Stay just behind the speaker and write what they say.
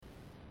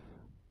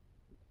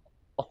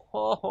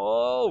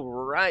All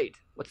right.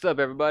 What's up,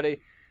 everybody?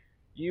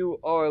 You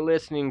are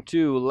listening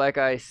to Like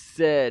I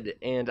Said,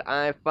 and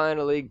I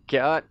finally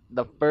got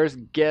the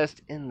first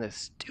guest in the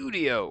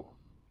studio.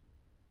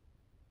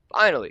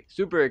 Finally,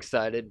 super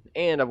excited,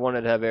 and I've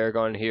wanted to have Eric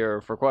on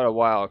here for quite a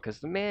while because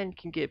the man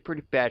can get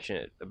pretty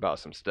passionate about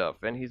some stuff,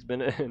 and he's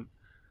been in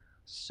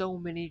so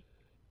many,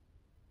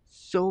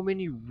 so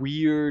many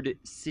weird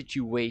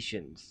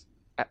situations.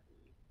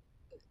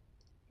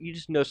 You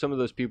just know some of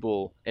those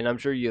people, and I'm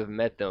sure you have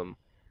met them,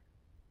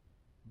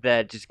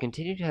 that just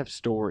continue to have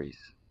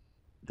stories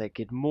that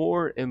get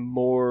more and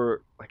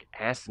more like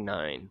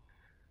asinine.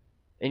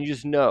 And you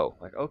just know,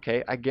 like,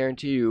 okay, I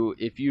guarantee you,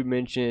 if you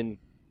mention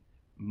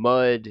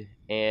mud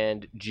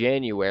and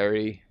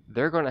January,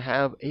 they're going to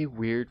have a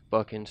weird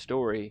fucking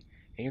story.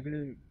 And you're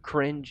going to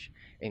cringe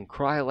and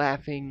cry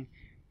laughing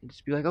and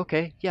just be like,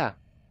 okay, yeah,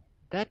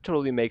 that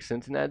totally makes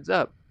sense and adds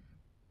up.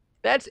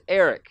 That's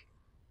Eric.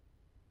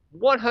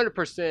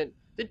 100%.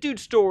 The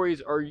dude's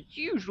stories are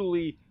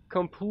usually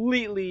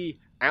completely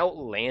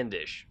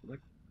outlandish. Like,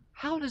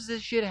 how does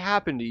this shit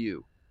happen to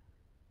you?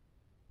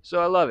 So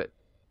I love it.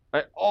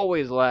 I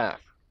always laugh.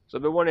 So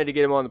I've been wanting to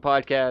get him on the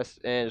podcast,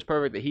 and it's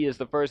perfect that he is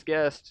the first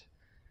guest.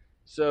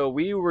 So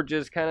we were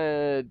just kind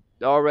of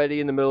already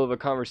in the middle of a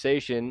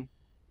conversation.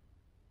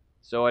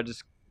 So I'm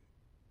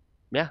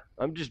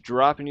just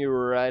dropping you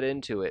right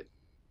into it.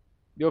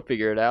 You'll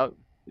figure it out.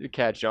 You'll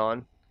catch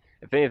on.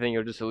 If anything,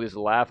 you'll just at least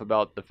laugh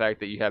about the fact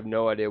that you have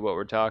no idea what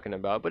we're talking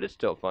about, but it's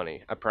still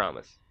funny. I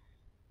promise.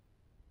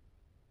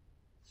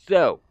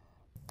 So,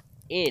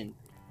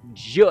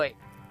 enjoy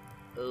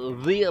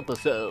the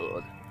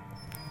episode.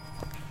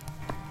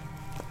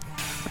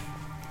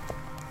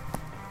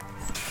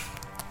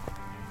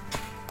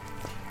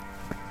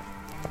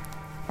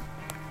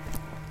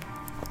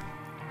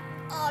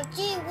 Oh,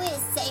 gee whiz,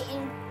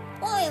 Satan.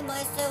 Why am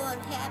I so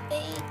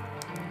unhappy?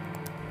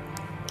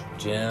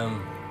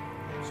 Jim,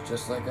 it's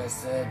just like I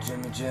said,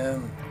 Jimmy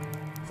Jim.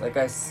 It's like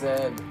I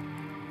said.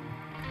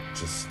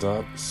 Just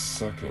stop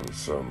sucking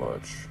so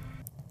much.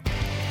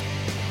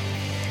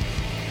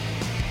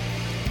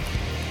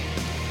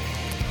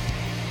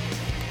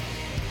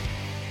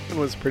 It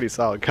was a pretty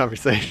solid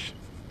conversation.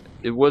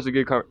 It was a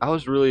good I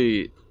was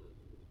really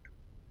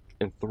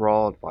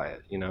enthralled by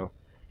it, you know.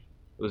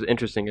 It was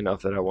interesting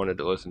enough that I wanted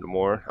to listen to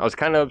more. I was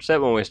kind of upset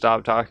when we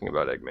stopped talking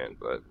about Eggman,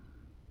 but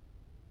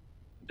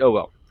oh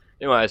well.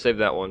 Anyway, I saved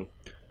that one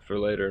for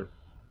later.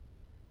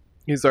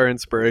 He's our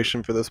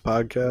inspiration for this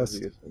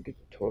podcast. Get the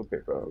toilet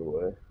paper out of the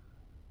way.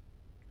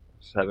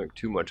 Just having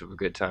too much of a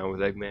good time with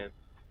Eggman.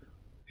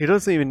 He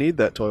doesn't even need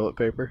that toilet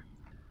paper.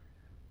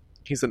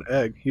 He's an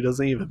egg. He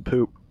doesn't even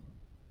poop.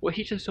 Well,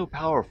 he's just so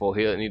powerful,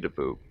 he doesn't need to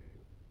poop.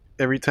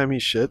 Every time he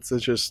shits,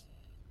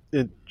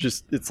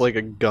 it's like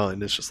a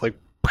gun. It's just like,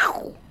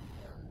 pow!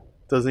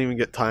 Doesn't even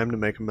get time to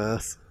make a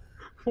mess.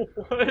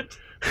 What?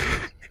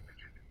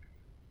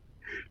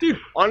 Dude,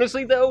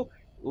 honestly though,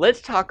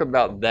 let's talk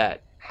about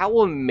that. How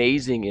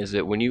amazing is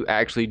it when you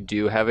actually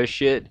do have a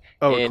shit?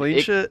 Oh, and clean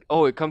shit?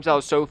 Oh, it comes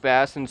out so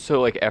fast and so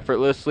like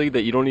effortlessly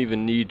that you don't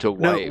even need to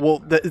wipe. No,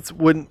 well, it's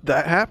when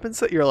that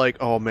happens that you're like,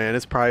 oh man,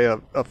 it's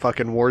probably a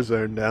fucking war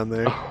zone down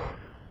there.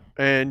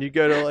 And you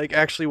go to like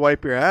actually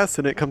wipe your ass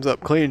and it comes up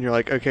clean. You're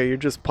like, okay, you're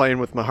just playing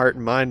with my heart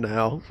and mind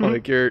now.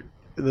 Like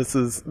this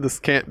is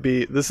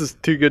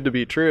too good to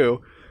be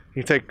true.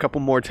 You take a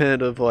couple more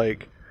tentative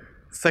like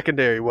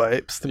secondary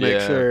wipes to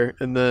make sure,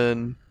 and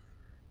then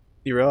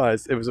you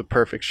realize it was a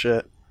perfect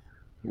shit.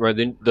 Right.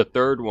 Then the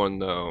third one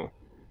though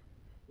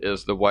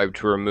is the wipe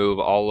to remove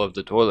all of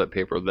the toilet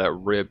paper that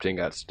ripped and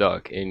got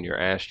stuck in your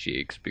ass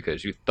cheeks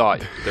because you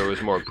thought there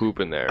was more poop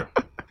in there.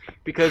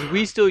 Because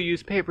we still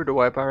use paper to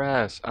wipe our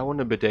ass. I want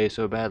a bidet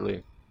so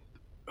badly.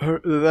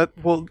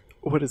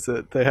 What is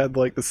it? They had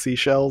like the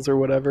seashells or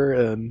whatever,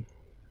 and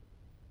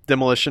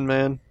Demolition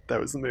Man. That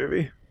was the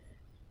movie.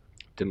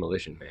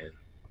 Demolition Man.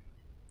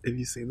 Have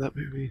you seen that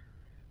movie?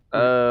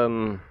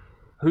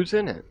 Who's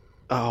in it?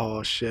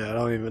 Oh shit! I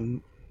don't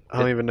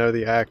even know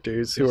the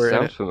actors who are in it.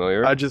 Sounds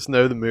familiar. I just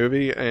know the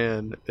movie,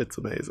 and it's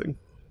amazing.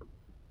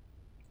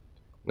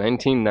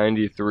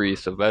 1993.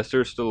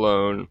 Sylvester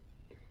Stallone.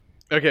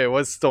 Okay,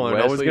 what's Stallone?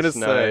 Wesley I was gonna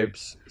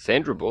Snipes,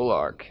 Sandra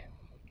Bullock,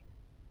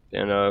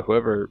 and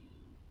whoever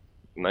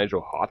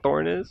Nigel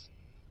Hawthorne is.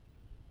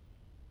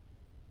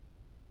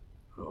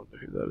 I don't know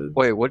who that is.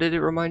 Wait, what did it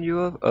remind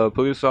you of? A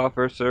police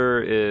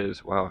officer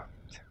is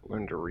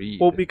learn to read.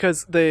 Well,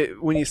 because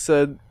when you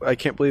said, I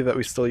can't believe that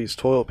we still use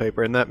toilet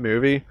paper in that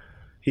movie,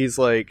 he was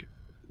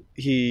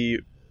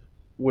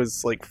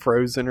like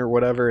frozen or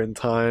whatever in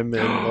time,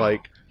 and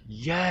like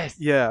yes,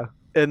 yeah.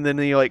 And then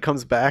he like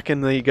comes back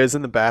and then he goes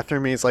in the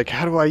bathroom and he's like,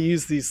 how do I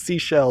use these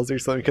seashells or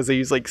something? Because they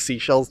use like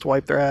seashells to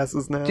wipe their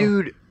asses now.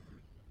 Dude,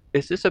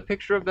 is this a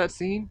picture of that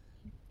scene?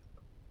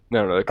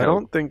 No, I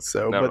don't think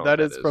so, but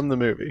that is from the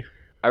movie.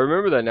 I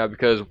remember that now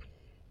because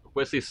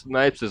Wesley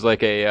Snipes is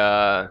like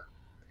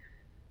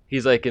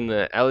he's like in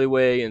the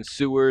alleyway and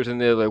sewers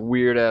and they're like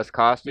weird ass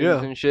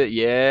costumes and shit.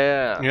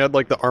 Yeah. He had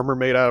like the armor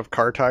made out of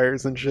car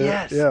tires and shit.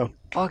 Yes. Yeah.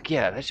 Fuck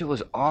yeah, that shit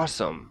was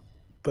awesome.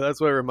 But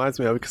that's what it reminds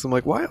me of, because I'm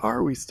like, why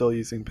are we still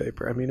using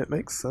paper? I mean, it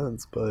makes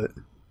sense, but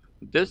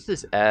There's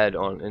this ad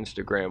on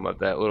Instagram of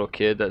that little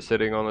kid that's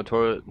sitting on the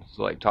toilet,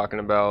 like talking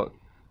about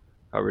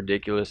how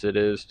ridiculous it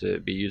is to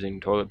be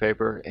using toilet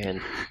paper,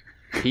 and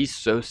he's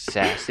so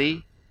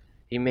sassy.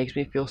 He makes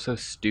me feel so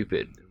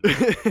stupid.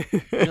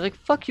 You're like,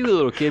 fuck you,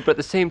 little kid, but at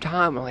the same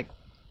time, I'm like,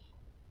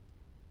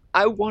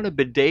 I want a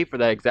bidet for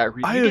that exact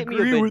reason. I You get me a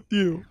agree with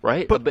you.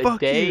 right? but A fuck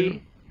bidet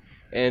you.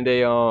 and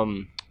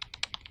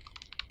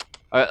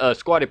a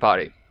squatty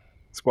potty.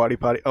 Squatty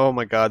potty. Oh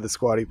my god, the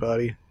squatty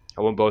potty.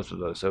 I want both of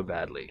those so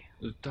badly.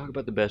 Let's talk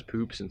about the best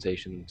poop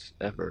sensations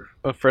ever.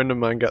 A friend of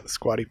mine got the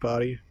squatty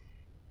potty,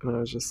 and I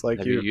was just like,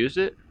 Have you used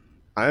it?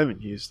 I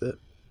haven't used it,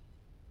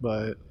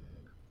 but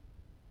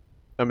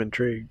I'm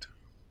intrigued.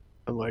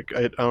 I'm like,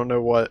 I don't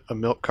know what a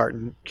milk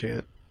carton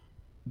can't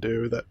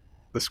do that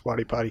the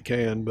squatty potty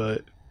can,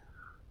 but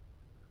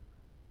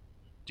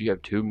Do you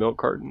have 2 milk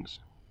cartons?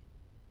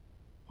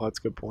 well, that's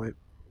a good point.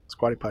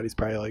 Squatty potty's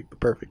probably like the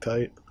perfect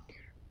height.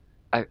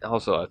 I think it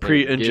gives you a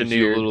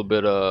Pre-engineered. little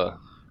bit of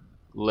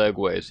leg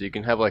way, so you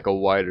can have like a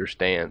wider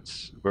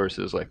stance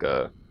versus like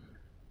a.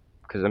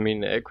 Because I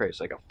mean, the egg crate's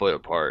like a foot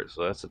apart,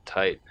 so that's a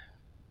tight.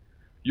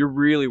 You're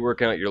really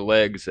working out your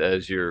legs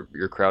as you're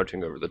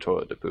crouching over the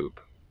toilet to poop.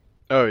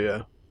 Oh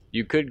yeah,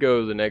 You could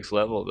go the next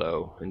level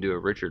though and do a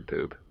Richard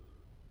poop.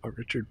 a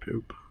Richard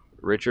poop.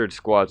 Richard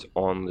squats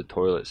on the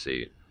toilet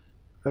seat.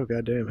 Oh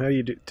goddamn, how do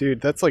you do,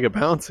 dude? That's like a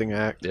balancing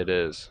act. It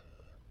is.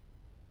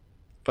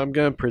 If I'm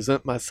gonna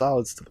present my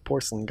solids to the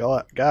porcelain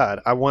god,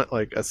 I want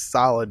like a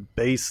solid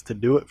base to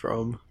do it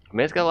from. I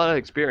mean, it's got a lot of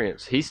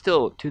experience. He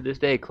still, to this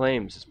day,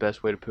 claims his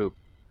best way to poop.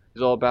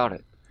 He's all about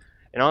it.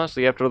 And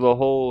honestly, after the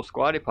whole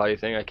squatty potty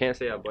thing, I can't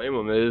say I blame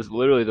him. It is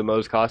literally the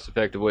most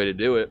cost-effective way to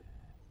do it.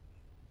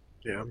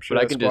 Yeah, I'm sure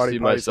But I that can just squatty see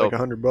potty's myself-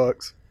 like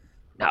 $100.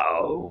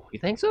 No, you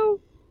think so?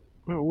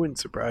 Well, it wouldn't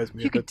surprise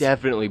me. You if could it's-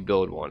 definitely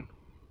build one.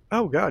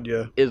 Oh god,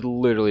 yeah. It's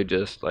literally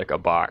just like a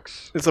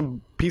box. It's a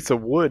piece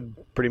of wood,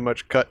 pretty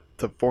much cut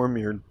to form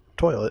your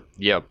toilet.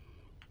 Yep.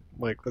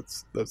 Like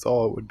that's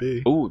all it would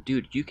be. Ooh,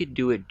 dude, you could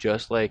do it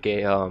just like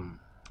a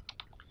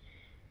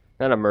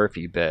not a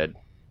Murphy bed.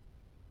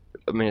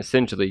 I mean,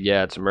 essentially,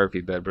 yeah, it's a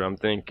Murphy bed, but I'm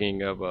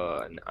thinking of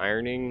an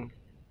ironing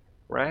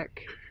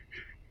rack.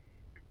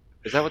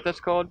 Is that what that's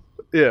called?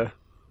 Yeah,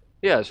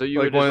 Yeah. So you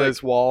like would one just of like,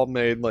 those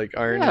wall-made like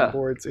ironing Yeah.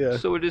 boards. Yeah.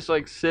 so it just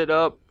like sit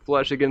up,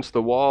 flush against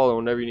the wall, and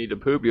whenever you need to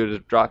poop, you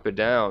just drop it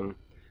down,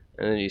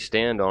 and then you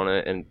stand on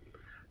it, and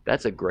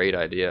that's a great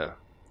idea.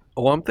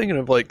 Well, I'm thinking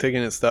of like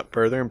taking it a step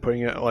further and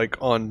putting it like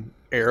on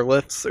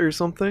airlifts or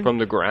something. From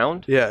the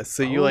ground? Yeah,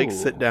 so you like Oh.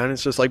 sit down,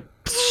 it's just like,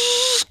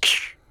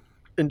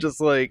 and just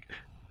like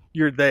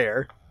you're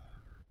there,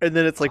 and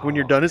then it's like when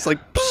you're Oh, done, it's like,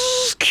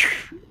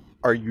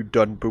 are you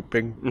done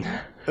pooping?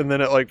 And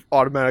then it like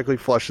automatically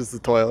flushes the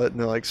toilet,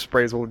 and it like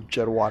sprays a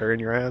jet of water in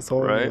your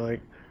asshole. And you're Right.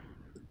 like,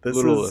 this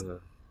little, is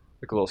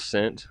like a little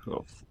scent, a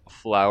little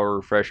flower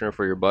refreshener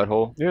for your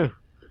butthole. yeah,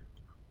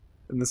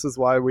 and this is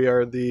why we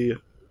are the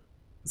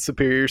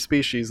superior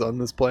species on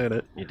this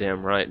planet. You're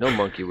damn right. No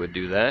monkey would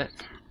do that.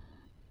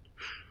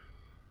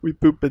 We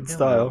poop in No.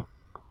 style.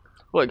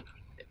 Look,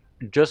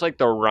 just like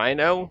the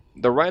rhino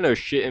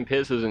shit and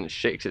pisses and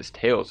shakes its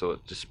tail so it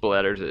just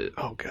splatters it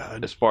Oh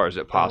god. as far as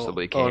it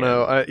possibly can. Oh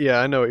no,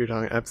 I know what you're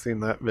talking. I've seen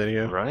that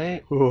video.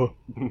 Right? Oh,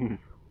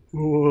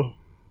 oh.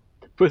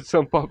 But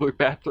some public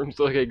bathrooms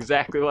look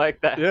exactly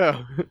like that.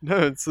 Yeah, no,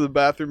 it's the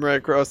bathroom right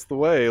across the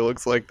way. It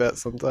looks like that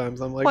sometimes.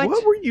 I'm like, What?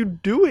 what were you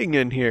doing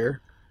in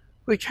here?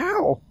 Like,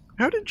 how?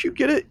 How did you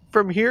get it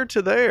from here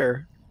to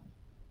there?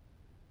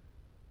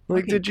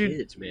 Like, Fucking did you?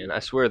 kids, man. I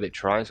swear they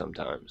try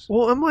sometimes.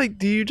 Well, I'm like,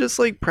 do you just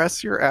like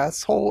press your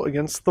asshole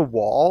against the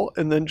wall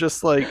and then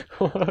just like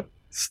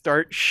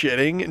start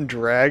shitting and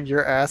drag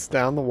your ass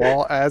down the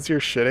wall as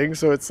you're shitting?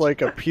 So it's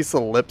like a piece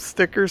of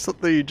lipstick or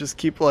something. You just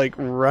keep like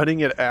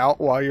running it out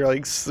while you're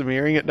like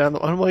smearing it down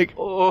the. I'm like,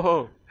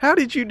 Oh, how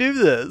did you do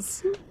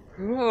this?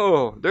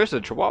 oh, there's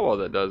a chihuahua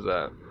that does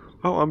that.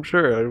 Oh, I'm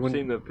sure. I've When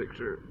seen the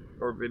picture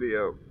or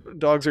video.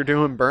 dogs are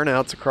doing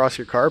burnouts across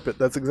your carpet,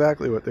 that's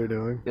exactly what they're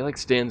doing. He like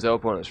stands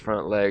up on his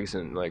front legs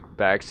and like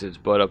backs his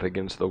butt up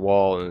against the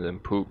wall and then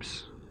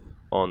poops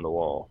on the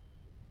wall.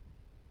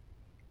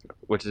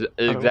 Which is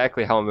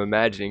exactly how I'm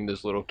imagining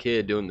this little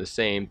kid doing the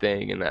same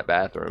thing in that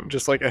bathroom.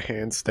 Just like a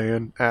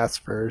handstand, ass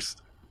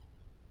first.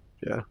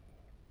 It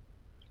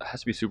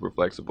has to be super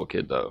flexible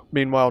kid though,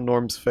 Meanwhile,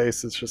 Norm's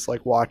face is just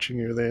like watching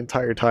you the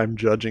entire time,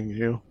 judging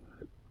you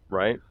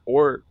right?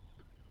 Or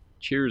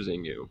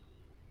cheersing you.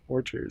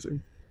 or cheersing.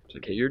 It's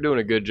like, hey, you're doing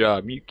a good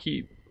job. You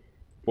keep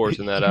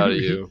forcing that out of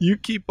you. You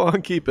keep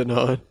on keeping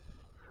on.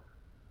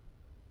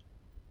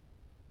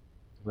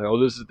 Like, oh,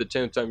 this is the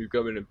 10th time you've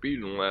come in and peed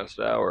in the last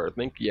hour. I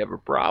think you have a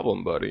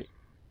problem, buddy.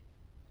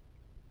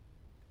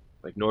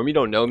 Like, Norm, you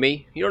don't know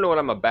me. You don't know what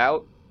I'm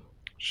about.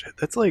 Shit,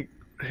 that's like,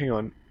 hang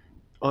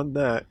on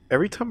that.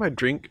 Every time I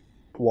drink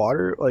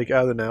water, like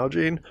out of the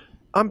Nalgene,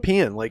 I'm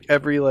peeing like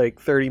every like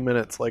 30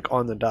 minutes, like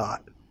on the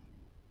dot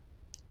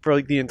for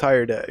like the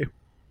entire day.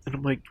 And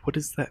I'm like, what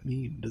does that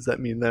mean? Does that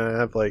mean that I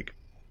have like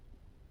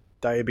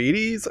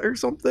diabetes or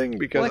something?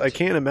 Because What? I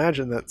can't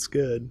imagine that's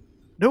good.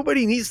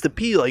 Nobody needs to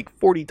pee like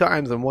 40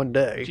 times in one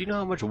day. Do you know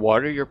how much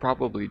water you're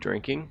probably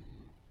drinking?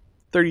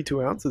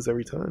 32 ounces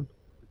every time.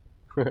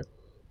 I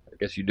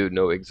guess you do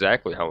know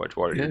exactly how much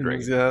water you're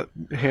He's drinking. got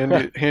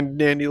handy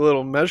dandy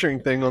little measuring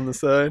thing on the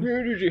side.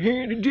 There's a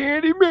handy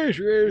dandy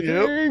measuring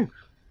Yep. thing.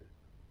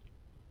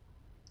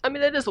 I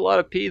mean, that is a lot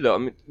of pee, though. I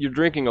mean, you're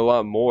drinking a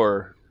lot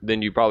more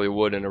than you probably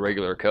would in a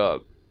regular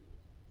cup.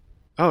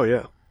 Oh,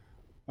 yeah.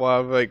 Well, I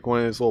have like one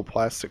of those little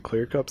plastic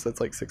clear cups that's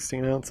like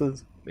 16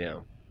 ounces. Yeah.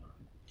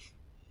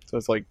 So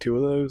it's like 2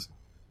 of those.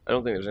 I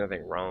don't think there's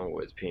anything wrong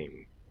with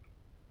peeing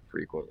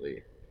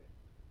frequently.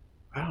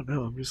 I don't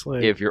know. I'm just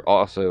like. If you're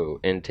also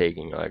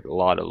intaking like a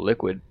lot of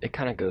liquid, it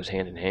kind of goes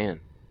hand in hand,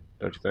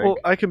 don't you think? Well,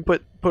 I can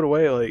put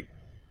away like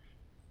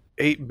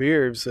 8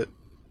 beers at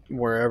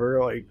wherever.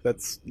 Like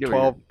that's Yeah,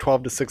 but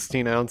 12 to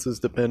 16 ounces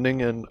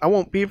depending, and I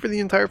won't pee for the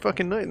entire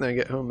fucking night. And then I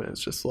get home and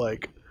it's just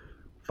like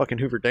fucking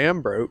Hoover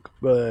Dam broke.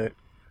 But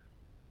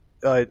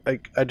I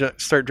just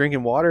start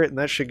drinking water and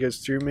that shit goes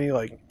through me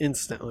like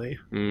instantly.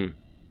 Mm,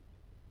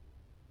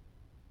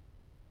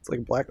 It's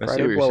like Black I see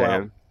Friday what you're blowout,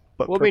 saying.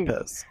 but Well, I for mean,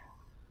 piss.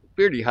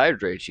 Beer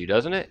dehydrates you,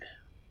 doesn't it?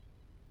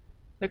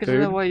 Like, isn't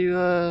Food? that why you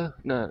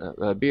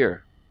no,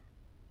 beer?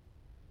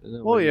 Isn't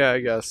that Well, why yeah, I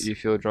guess. You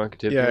feel drunk and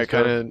tipsy. Yeah, and it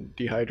stuff? kind of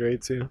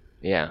dehydrates you.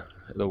 Yeah,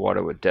 the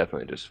water would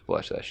definitely just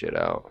flush that shit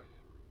out.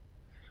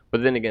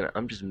 But then again,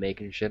 I'm just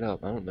making shit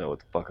up. I don't know what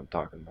the fuck I'm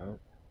talking about.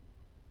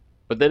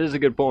 But that is a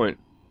good point.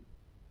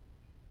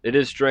 It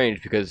is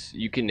strange because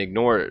you can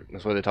ignore it.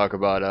 That's why they talk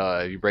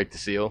about if you break the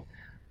seal.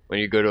 When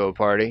you go to a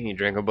party and you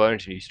drink a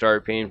bunch and you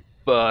start peeing,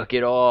 fuck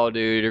it all,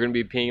 dude. You're going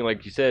to be peeing,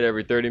 like you said,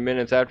 every 30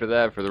 minutes after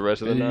that for the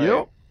rest of the night.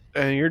 Yep.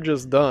 And you're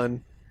just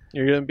done.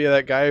 You're gonna be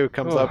that guy who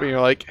comes up and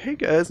you're like, "Hey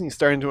guys," and you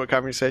start into a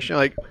conversation. You're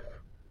like,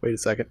 "Wait a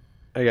second,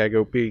 I gotta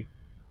go pee."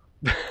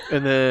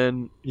 And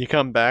then you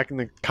come back and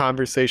the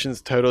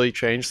conversation's totally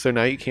changed. So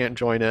now you can't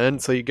join in.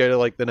 So you go to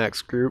like the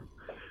next group,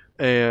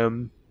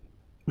 and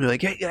you're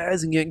like, "Hey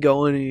guys," and get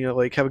going, and you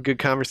like have a good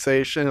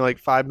conversation. And like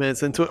 5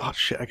 minutes into it, oh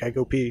shit, I gotta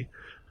go pee.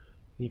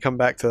 You come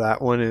back to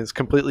that one and it's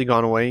completely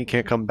gone away. You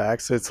can't come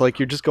back. So it's like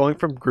you're just going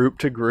from group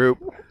to group,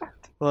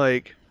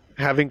 like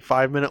having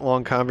 5 minute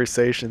long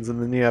conversations,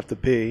 and then you have to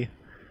pee.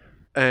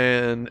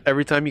 And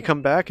every time you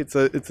come back, it's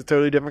a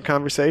totally different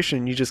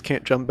conversation. You just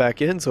can't jump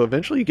back in. So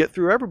eventually you get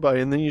through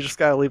everybody, and then you just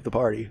gotta leave the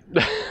party.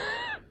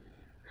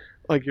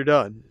 Like you're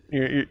done.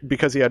 You're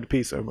because you had to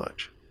pee so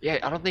much. Yeah,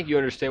 I don't think you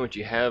understand what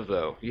you have,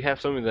 though. You have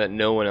something that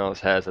no one else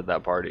has at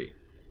that party.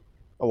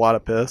 A lot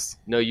of piss.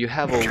 No, you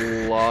have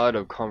a lot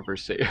of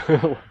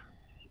conversation.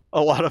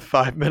 A lot of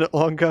 5 minute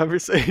long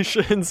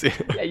conversations.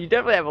 Yeah, you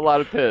definitely have a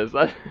lot of piss.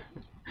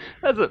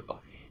 That's a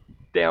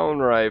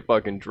downright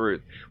fucking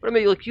truth. But I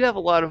mean, look, you have a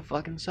lot of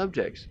fucking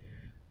subjects.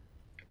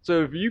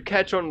 So if you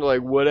catch on to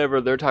like whatever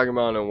they're talking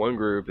about in one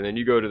group, and then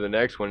you go to the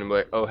next one and be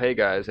like, "Oh, hey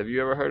guys, have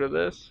you ever heard of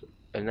this?"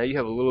 And now you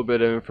have a little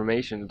bit of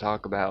information to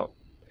talk about.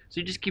 So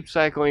you just keep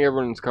cycling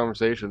everyone's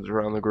conversations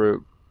around the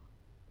group,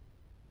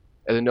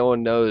 and then no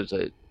one knows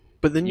that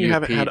But then you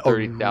haven't peed had a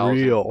 30,000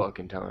 real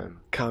fucking time.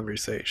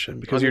 conversation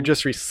because I you're mean-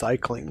 just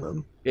recycling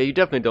them. Yeah, you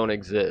definitely don't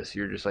exist.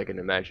 You're just like an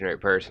imaginary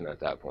person at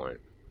that point.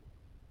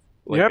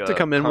 You have to a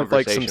come in with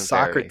like some conversation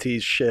fairy.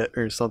 Socrates shit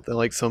or something,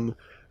 like some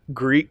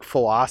Greek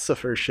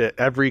philosopher shit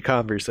every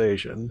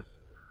conversation.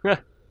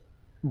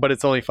 But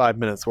it's only 5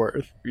 minutes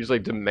worth. You just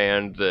like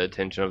demand the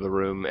attention of the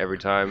room every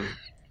time.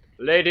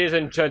 Ladies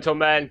and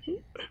gentlemen,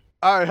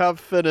 I have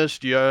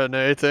finished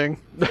urinating.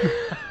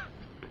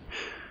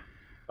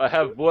 I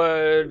have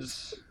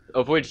words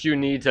of which you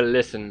need to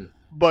listen.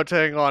 But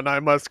hang on, I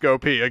must go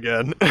pee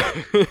again.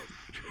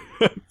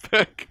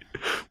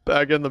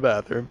 back in the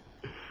bathroom.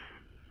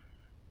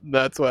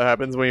 That's what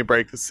happens when you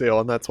break the seal,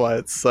 and that's why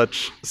it's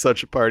such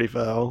a party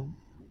foul.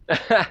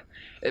 But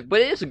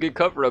it is a good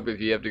cover up if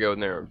you have to go in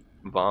there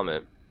and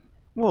vomit.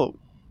 Well,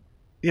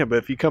 yeah, but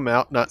if you come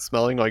out not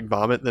smelling like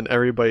vomit, then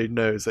everybody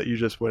knows that you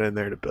just went in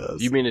there to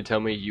piss. You mean to tell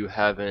me you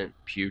haven't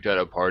puked at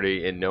a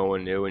party and no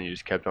one knew and you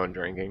just kept on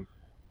drinking?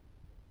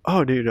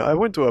 Oh, dude, I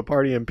went to a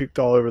party and puked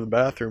all over the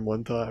bathroom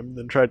one time,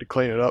 then tried to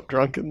clean it up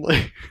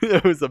drunkenly.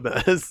 It was a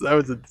mess. That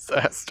was a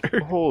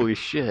disaster. Holy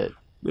shit.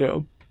 Yeah.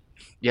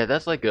 Yeah,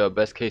 that's like a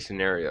best case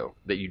scenario,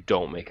 that you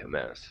don't make a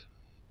mess.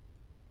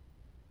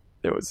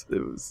 It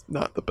was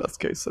not the best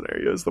case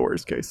scenario. It was the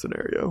worst case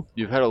scenario.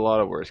 You've had a lot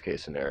of worst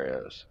case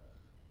scenarios.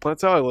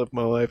 That's how I live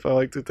my life. I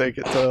like to take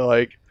it to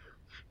like,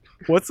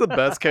 what's the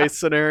best case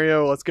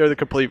scenario? Let's go the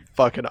complete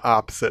fucking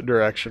opposite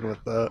direction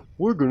with that.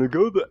 We're gonna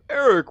go the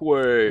Eric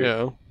way.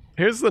 Yeah.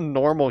 Here's the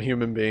normal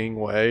human being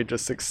way.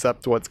 Just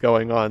accept what's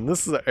going on.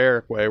 This is the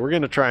Eric way. We're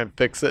gonna try and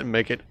fix it and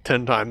make it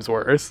 10 times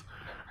worse.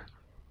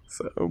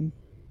 So,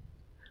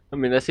 I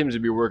mean, that seems to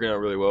be working out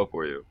really well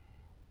for you.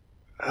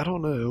 I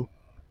don't know.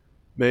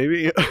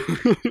 Maybe.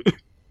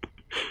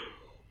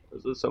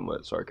 There's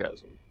somewhat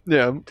sarcasm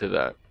Yeah. to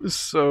that.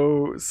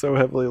 So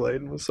heavily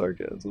laden with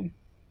sarcasm.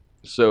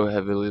 So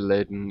heavily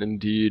laden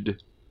indeed.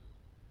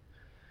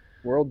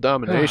 World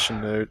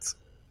domination notes.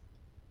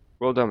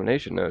 World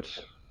domination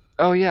notes.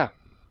 Oh yeah.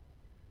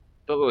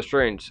 a little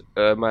strange.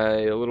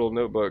 My little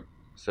notebook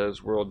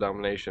says world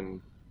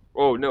domination.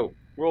 Oh no,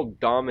 world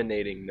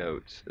dominating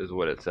notes is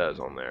what it says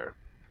on there.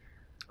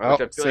 Oh,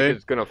 Which I feel see? like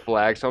it's gonna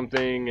flag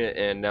something,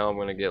 and now I'm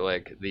gonna get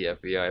like the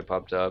FBI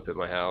popped up at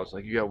my house,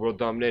 like you got world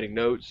dominating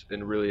notes,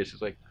 and really it's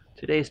just like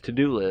today's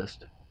to-do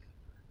list.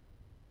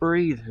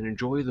 Breathe and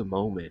enjoy the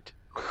moment.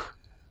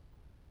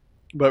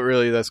 But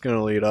really, that's going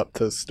to lead up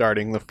to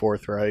starting the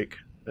Fourth Reich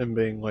and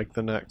being like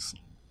the next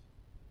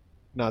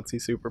Nazi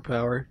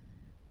superpower.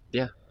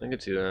 Yeah, I can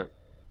see that.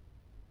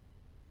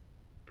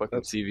 Fucking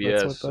That's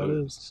CVS what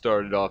that is.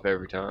 started off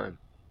every time.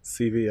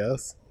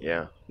 CVS.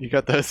 Yeah, You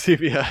got that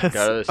CVS?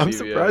 Got a I'm CVS.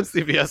 surprised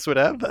CVS would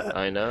have that.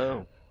 I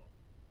know.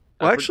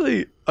 Well,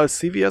 actually, a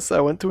CVS I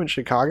went to in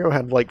Chicago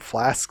had like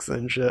flasks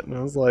and shit, and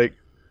I was like,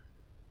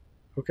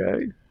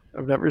 okay,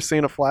 I've never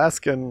seen a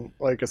flask in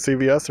like a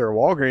CVS or a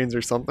Walgreens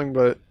or something,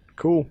 but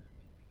cool.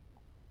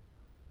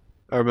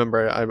 I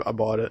remember I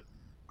bought it.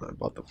 I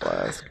bought the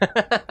flask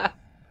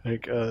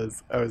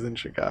because I was in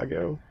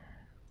Chicago,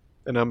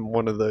 and I'm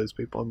one of those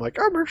people. I'm like,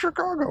 I'm in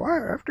Chicago.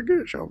 I have to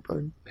get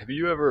something. Have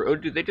you ever? Oh,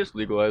 dude, they just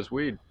legalized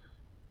weed.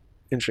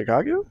 In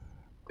Chicago?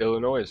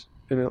 Illinois.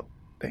 Damn.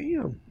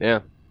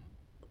 Yeah,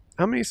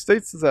 How many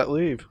states does that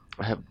leave?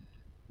 I have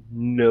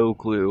no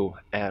clue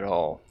at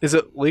all. Is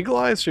it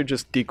legalized or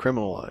just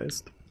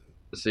decriminalized?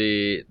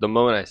 See, the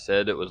moment I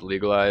said it was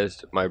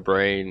legalized, my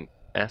brain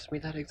asked me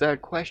that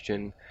exact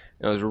question,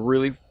 and I was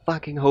really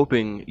fucking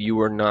hoping you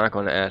were not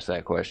going to ask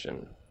that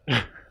question.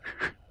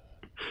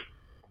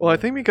 Well, I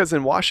think because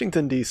in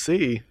Washington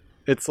D.C.,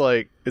 it's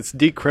like it's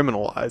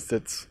decriminalized.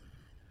 It's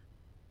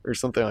or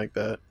something like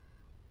that.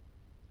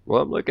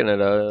 Well, I'm looking at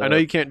I know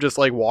you can't just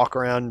like walk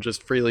around and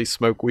just freely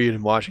smoke weed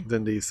in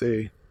Washington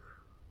D.C.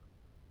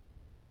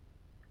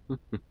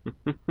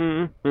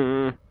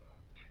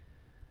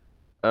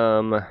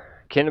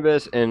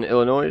 Cannabis in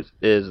Illinois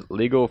is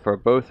legal for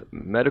both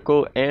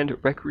medical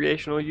and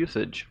recreational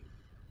usage.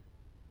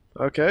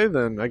 Okay,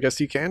 then I guess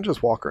you can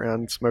just walk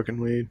around smoking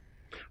weed.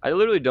 I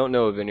literally don't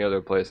know of any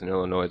other place in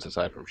Illinois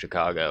aside from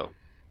Chicago.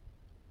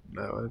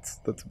 No,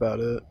 that's about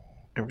it.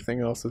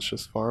 Everything else is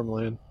just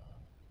farmland.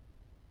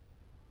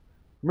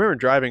 I remember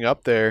driving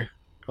up there,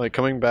 like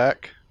coming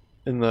back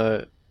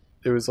it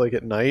was like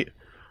at night,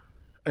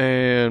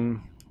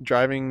 and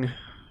driving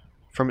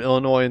from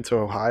Illinois into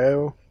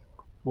Ohio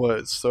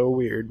was so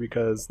weird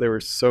because there were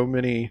so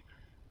many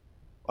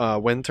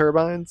wind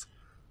turbines.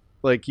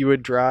 Like you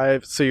would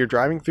drive, so you're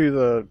driving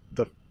through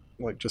the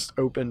like just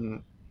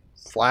open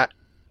flat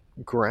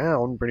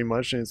ground pretty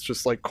much, and it's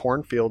just like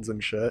cornfields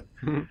and shit.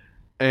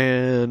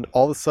 And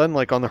all of a sudden,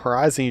 like on the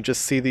horizon, you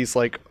just see these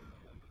like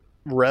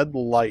red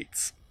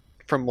lights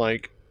from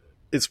like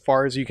as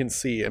far as you can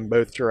see in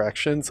both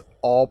directions,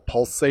 all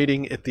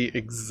pulsating at the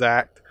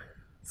exact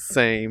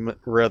same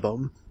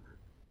rhythm.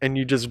 And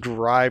you just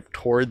drive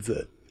towards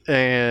it,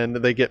 and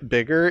they get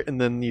bigger, and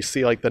then you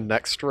see like the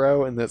next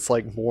row, and it's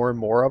like more and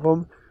more of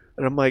them.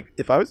 And I'm like,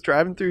 if I was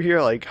driving through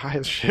here like high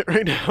as shit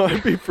right now,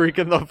 I'd be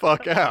freaking the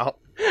fuck out.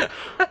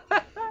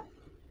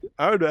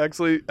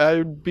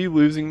 I'd be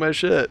losing my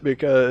shit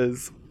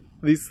because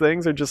these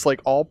things are just like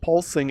all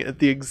pulsing at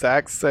the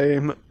exact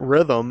same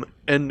rhythm,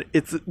 and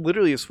it's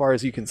literally as far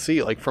as you can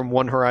see, like from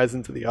one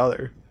horizon to the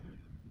other.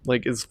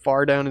 Like as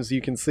far down as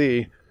you can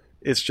see,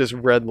 it's just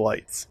red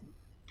lights.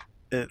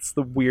 It's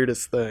the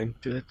weirdest thing.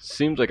 Dude, it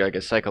seems like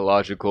a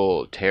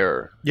psychological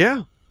terror.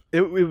 Yeah.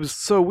 It was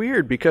so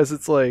weird because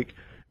it's like,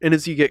 and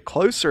as you get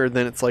closer,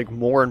 then it's like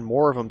more and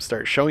more of them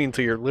start showing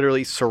until you're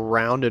literally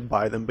surrounded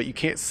by them, but you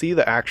can't see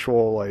the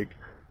actual like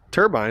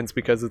turbines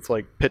because it's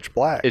like pitch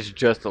black. It's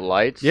just the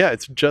lights? Yeah,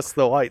 it's just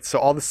the lights. So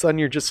all of a sudden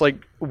you're just like,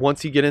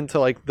 once you get into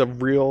like the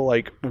real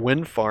like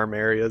wind farm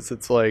areas,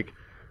 it's like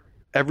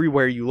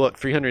everywhere you look,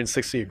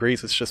 360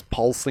 degrees, it's just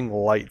pulsing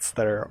lights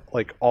that are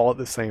like all at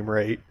the same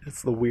rate.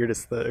 It's the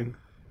weirdest thing.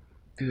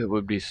 Dude, it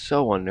would be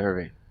so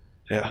unnerving.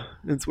 Yeah,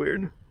 it's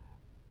weird.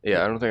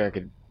 Yeah, I don't think I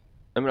could.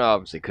 I mean, I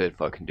obviously could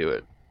fucking do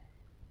it.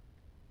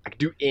 I could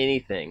do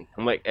anything.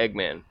 I'm like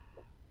Eggman.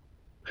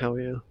 Hell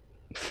yeah.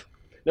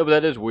 No, but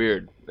that is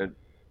weird. I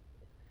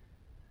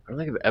don't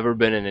think I've ever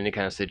been in any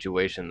kind of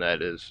situation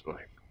that is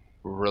like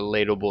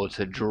relatable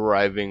to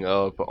driving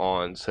up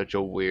on such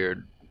a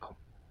weird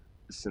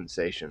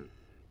sensation.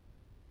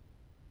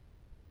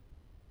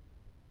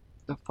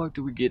 The fuck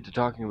do we get to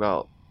talking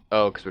about?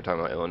 Oh, because we're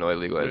talking about Illinois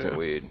legalizing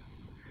weed.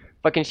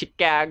 Fucking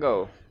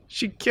Chicago.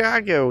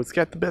 Chicago's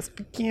got the best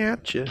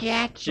focaccia.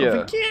 Gotcha.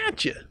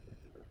 Focaccia.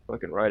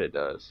 Fucking right it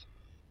does.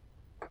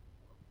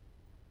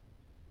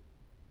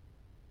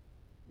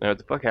 Now, what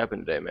the fuck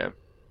happened today, man?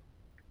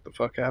 The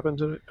fuck happened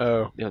to it?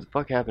 Oh. Yeah, what the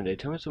fuck happened today?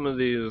 Tell me some of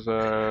these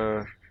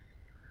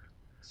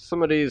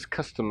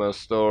customer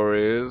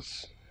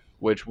stories,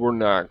 which we're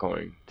not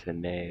going to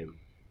name.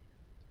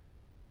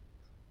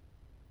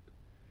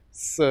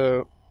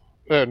 So,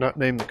 not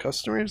name the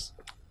customers?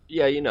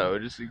 Yeah, you know,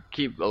 just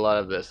keep a lot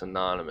of this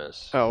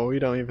anonymous. Oh, we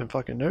don't even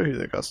fucking know who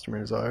the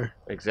customers are.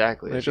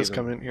 Exactly. They it's just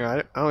even come in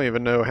here. I don't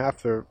even know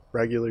half the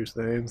regulars'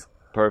 names.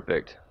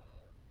 perfect.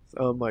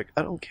 So I'm like,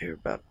 I don't care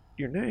about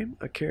your name.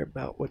 I care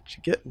about what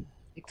you're getting.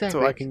 Exactly.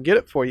 so I can get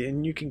it for you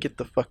and you can get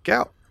the fuck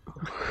out.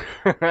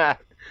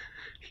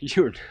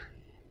 You're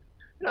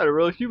not a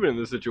real human in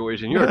this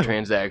situation. You're a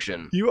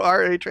transaction. You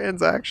are a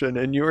transaction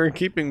and you are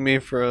keeping me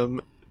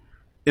from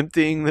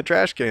emptying the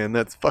trash can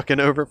that's fucking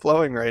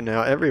overflowing right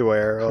now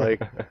everywhere.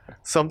 Like,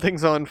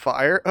 something's on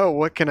fire. Oh,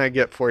 what can I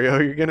get for you? Oh,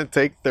 you're going to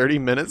take 30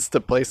 minutes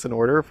to place an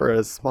order for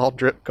a small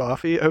drip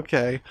coffee?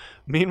 Okay.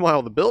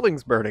 Meanwhile, the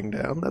building's burning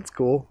down. That's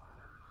cool.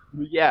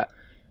 Yeah.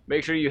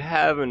 Make sure you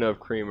have enough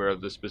creamer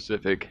of the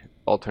specific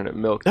alternate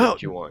milk No,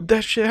 that you want.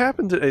 that shit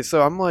happened today.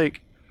 So I'm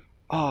like,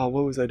 oh,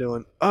 what was I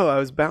doing? Oh, I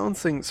was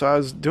balancing. So I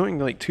was doing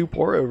like 2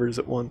 pour overs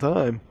at one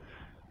time.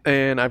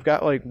 And I've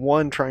got like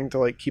one trying to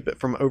like keep it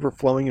from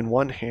overflowing in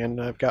one hand.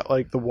 And I've got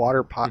like the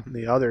water pot in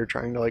the other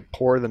trying to like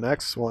pour the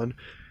next one.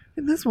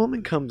 And this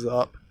woman comes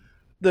up.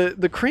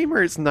 The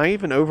creamer is not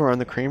even over on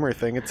the creamer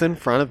thing. It's in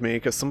front of me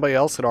because somebody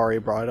else had already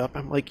brought it up.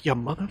 I'm like, yeah,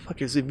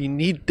 motherfuckers, if you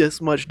need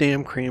this much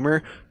damn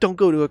creamer, don't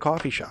go to a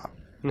coffee shop.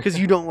 Because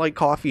you don't like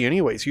coffee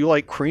anyways. You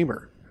like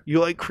creamer.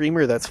 You like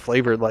creamer that's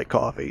flavored like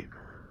coffee.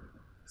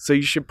 So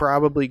you should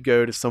probably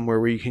go to somewhere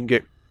where you can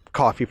get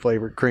coffee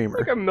flavored creamer.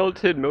 Like a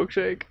melted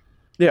milkshake.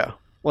 Yeah.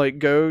 Like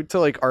go to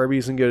like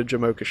Arby's and get a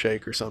Jamocha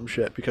shake or some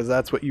shit because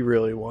that's what you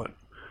really want.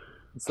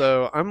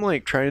 So I'm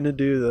like trying to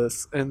do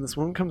this and this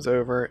woman comes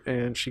over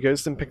and she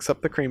goes and picks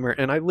up the creamer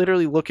and I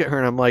literally look at her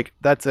and I'm like,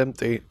 that's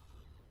empty.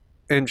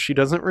 And she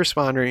doesn't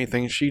respond or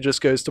anything. She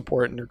just goes to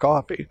pour it in her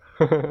coffee.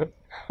 Oh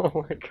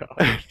my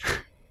god.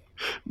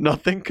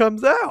 Nothing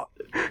comes out.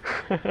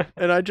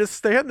 And I just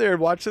stand there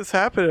and watch this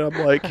happen and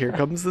I'm like, here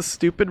comes the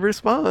stupid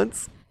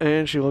response.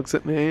 And she looks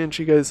at me and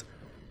she goes,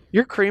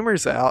 your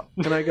creamer's out.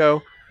 And I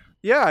go,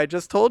 yeah, I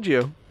just told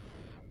you.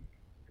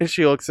 And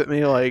she looks at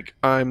me like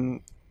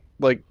I'm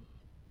like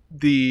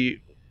the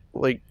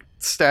like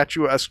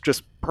statuesque,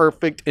 just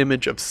perfect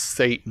image of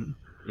Satan.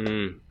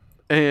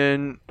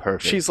 And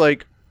Perfect. she's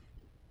like,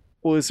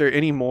 well, is there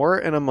any more?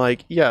 And I'm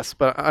like, yes,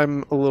 but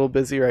I'm a little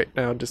busy right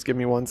now. Just give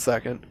me 1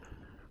 second.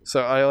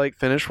 So I like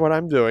finish what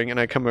I'm doing and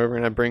I come over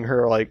and I bring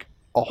her like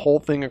a whole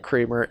thing of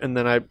creamer and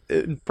then I,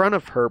 in front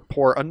of her,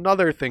 pour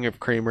another thing of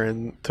creamer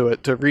into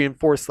it to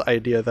reinforce the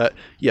idea that,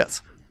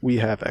 yes, we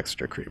have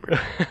extra creamer.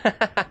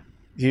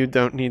 You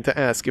don't need to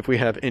ask if we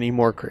have any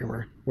more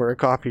creamer. We're a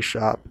coffee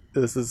shop.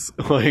 This is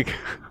like,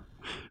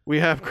 we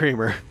have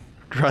creamer.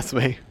 Trust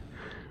me.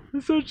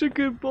 Such a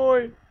good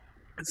boy.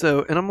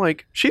 So, and I'm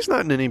like, she's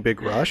not in any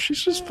big rush.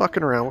 She's just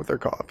fucking around with her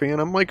coffee.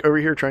 And I'm like over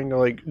here trying to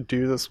like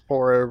do this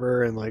pour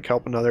over and like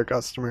help another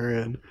customer.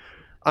 And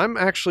I'm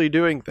actually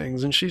doing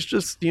things. And she's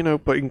just, you know,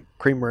 putting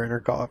creamer in her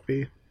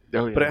coffee.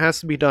 Oh, yeah. But it has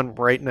to be done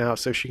right now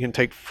so she can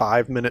take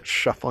 5 minutes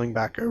shuffling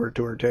back over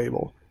to her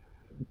table.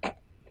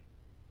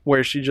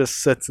 Where she just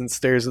sits and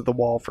stares at the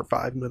wall for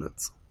 5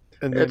 minutes.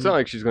 And then, It's not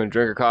like she's going to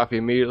drink her coffee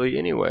immediately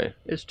anyway.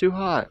 It's too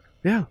hot.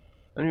 yeah.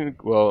 I mean,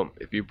 well,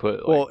 if you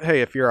put like, Well,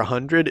 hey, if you're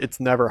 100, it's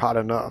never hot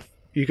enough.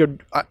 You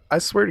could, I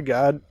swear to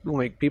God,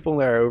 like people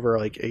that are over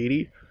like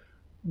 80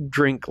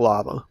 drink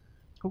lava.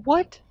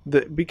 what?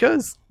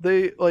 Because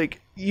they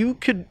like you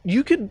could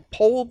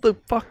pull the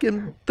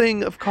fucking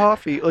thing of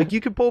coffee, like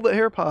you could pull the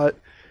hair pot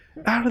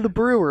out of the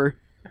brewer,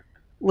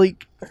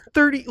 like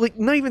 30, like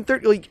not even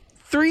 30, like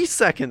 3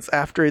 seconds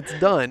after it's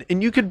done,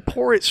 and you could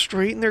pour it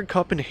straight in their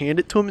cup and hand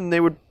it to them, and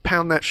they would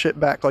pound that shit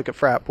back like a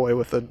frat boy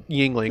with a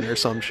Yingling or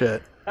some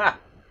shit.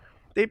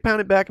 They'd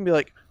pound it back and be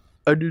like,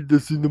 I did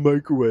this in the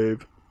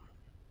microwave.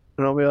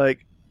 And I'll be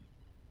like,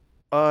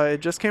 it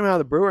just came out of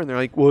the brewer. And they're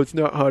like, well, it's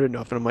not hot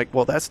enough. And I'm like,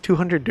 well, that's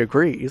 200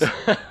 degrees.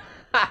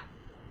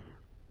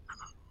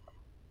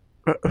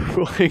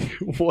 Like,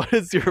 what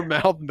is your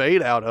mouth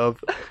made out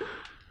of?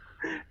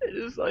 It's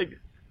just like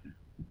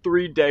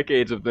 3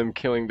 decades of them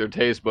killing their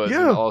taste buds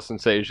Yeah. and all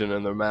sensation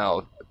in their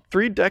mouth.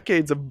 3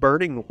 decades of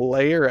burning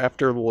layer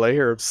after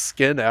layer of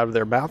skin out of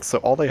their mouth. So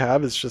all they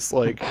have is just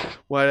like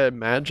what I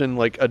imagine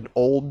like an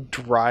old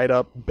dried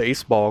up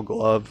baseball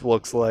glove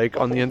looks like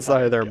on the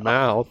inside of their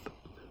mouth.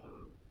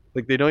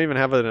 Like they don't even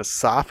have an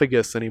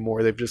esophagus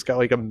anymore. They've just got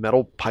like a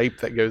metal pipe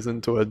that goes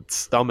into a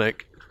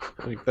stomach.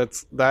 Like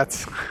that's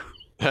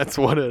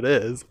what it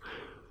is.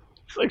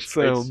 It's like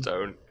So- straight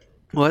stone.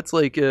 Well, that's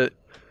like it.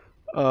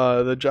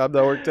 The job that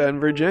I worked at in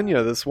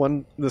Virginia, this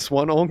one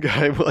old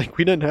guy, like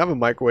we didn't have a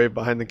microwave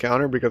behind the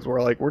counter because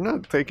we're like, we're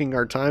not taking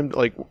our time.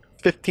 Like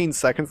 15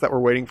 seconds that we're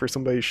waiting for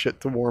somebody's shit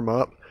to warm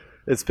up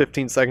is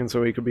 15 seconds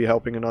so we could be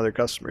helping another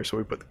customer. So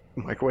we put the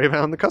microwave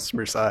out on the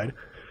customer side.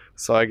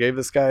 So I gave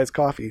this guy his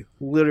coffee.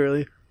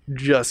 Literally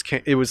just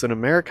came, it was an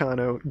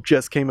Americano,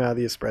 just came out of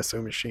the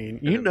espresso machine.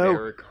 You An know,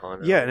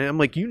 Americano. yeah, and I'm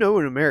like, you know,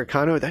 an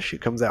Americano, that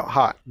shit comes out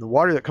hot. The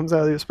water that comes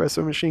out of the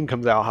espresso machine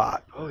comes out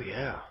hot. Oh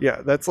yeah.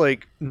 Yeah, that's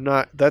like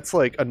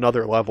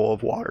another level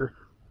of water.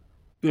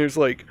 There's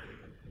like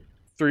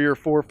 3 or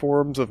 4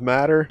 forms of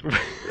matter.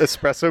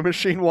 Espresso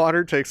machine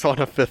water takes on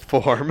a 5th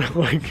form.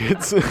 Like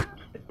it's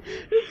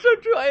It's so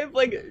true. I have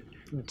like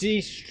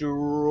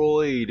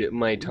destroyed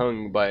my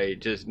tongue by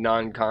just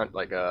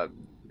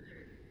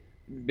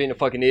being a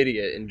fucking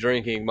idiot and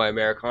drinking my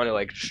Americano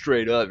like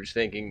straight up, just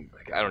thinking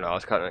like I don't know, I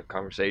was caught in a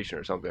conversation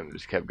or something and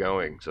just kept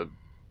going. So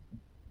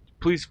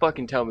Please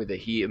fucking tell me that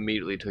he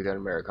immediately took that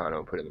Americano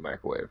and put it in the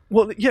microwave.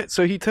 Well, yeah,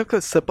 so he took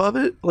a sip of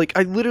it. Like,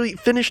 I literally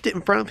finished it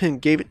in front of him,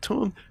 gave it to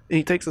him, and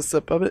he takes a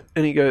sip of it,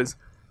 and he goes,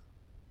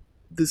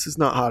 "This is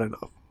not hot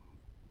enough."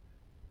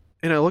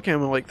 And I look at him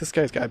and I'm like, this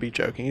guy's got to be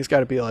joking. He's got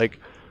to be, like,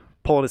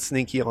 pulling a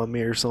sneaky on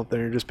me or something,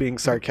 or just being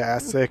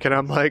sarcastic. And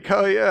I'm like,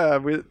 oh, yeah,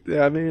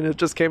 I mean, it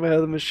just came out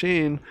of the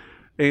machine.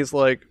 And he's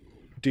like,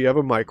 do you have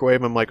a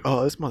microwave? I'm like,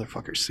 oh, this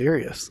motherfucker's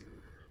serious.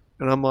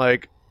 And I'm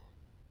like,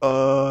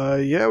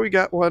 yeah, we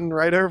got one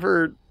right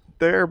over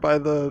there by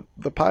the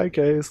pie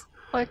case.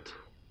 What?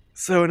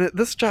 So in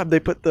this job, they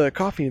put the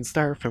coffee in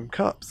styrofoam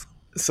cups.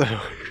 So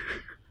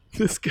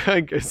this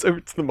guy goes over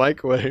to the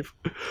microwave,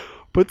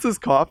 puts his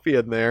coffee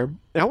in there.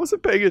 And I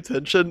wasn't paying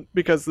attention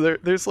because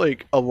there's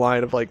like a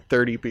line of like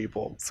 30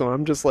 people. So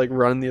I'm just like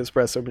running the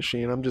espresso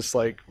machine. I'm just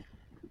like,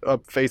 a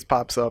face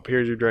pops up.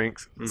 Here's your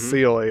drinks. See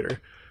you later.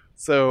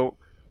 So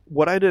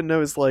what I didn't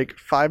know is like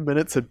 5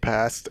 minutes had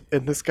passed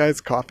and this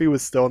guy's coffee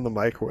was still in the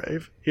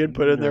microwave. He had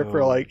put it in there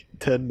for like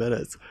 10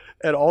 minutes.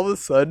 And all of a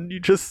sudden you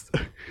just,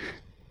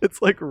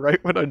 it's like right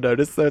when I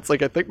noticed that, it's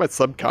like I think my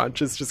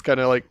subconscious just kind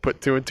of like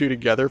put two and two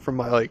together from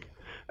my like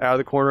out of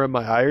the corner of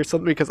my eye or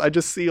something, because I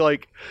just see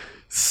like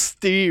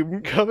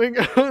steam coming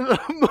out of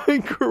the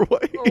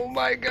microwave. Oh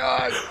my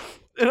god.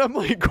 And I'm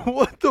like,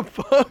 what the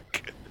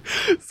fuck?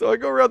 So I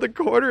go around the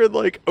corner and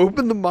like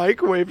open the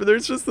microwave and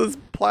there's just this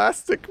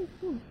plastic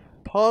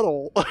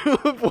puddle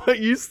of what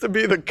used to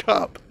be the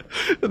cup.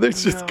 And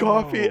there's just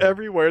coffee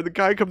everywhere. The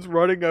guy comes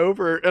running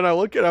over and I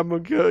look at him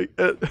and go,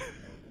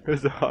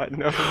 Is it hot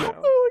enough now?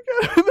 I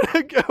look at him and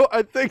I go,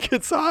 I think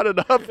it's hot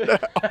enough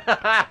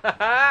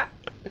now.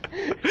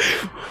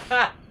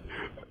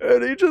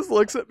 And he just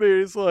looks at me and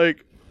he's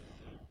like,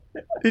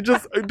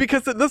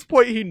 because at this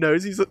point he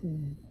knows he's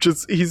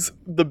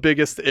the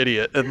biggest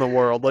idiot in the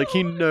world. Like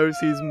he knows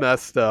he's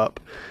messed up.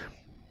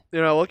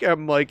 And I look at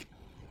him like,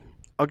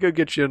 I'll go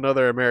get you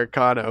another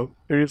Americano.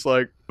 And he's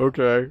like,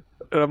 okay.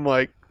 And I'm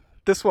like,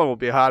 this one will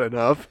be hot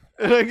enough.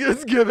 And I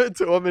just give it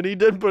to him and he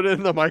didn't put it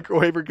in the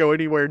microwave or go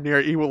anywhere near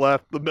it. He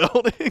left the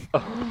building.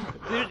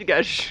 Dude, you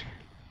got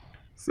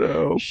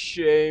So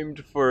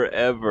shamed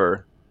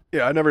forever.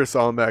 yeah, I never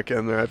saw him back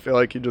in there. I feel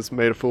like he just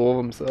made a fool of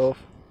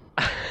himself.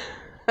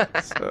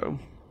 So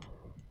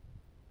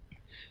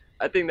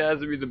I think that has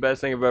to be the best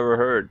thing I've ever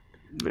heard.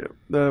 yeah,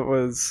 that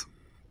was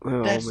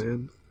That's-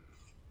 man.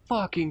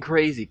 Fucking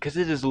crazy, because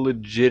it is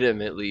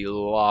legitimately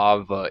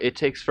lava. It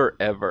takes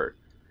forever.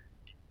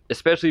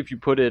 Especially if you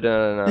put it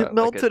on It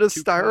melted a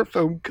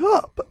styrofoam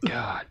cup.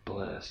 God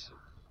bless.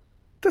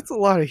 That's a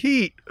lot of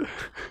heat. I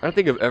don't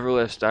think I've ever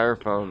left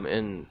styrofoam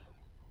in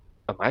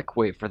a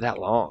microwave for that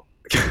long.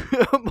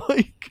 I'm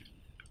like,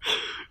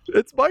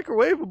 it's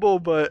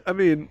microwavable, but I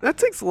mean, that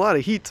takes a lot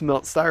of heat to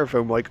melt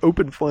styrofoam, like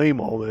open flame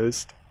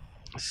almost.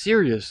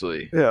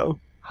 Seriously. Yeah,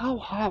 How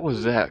hot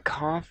was that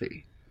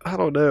coffee? I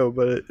don't know,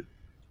 but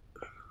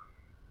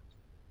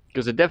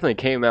Because it definitely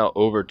came out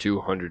over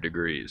 200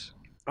 degrees.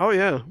 oh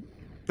yeah,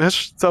 that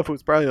stuff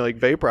was probably like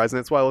vaporizing.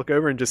 That's why I look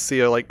over and just see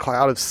a like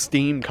cloud of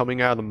steam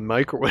coming out of the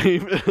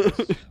microwave.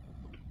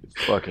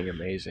 Fucking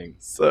amazing.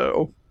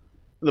 So,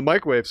 the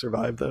microwave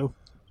survived though.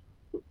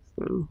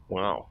 So,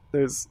 Wow.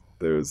 there's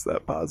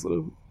that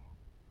positive.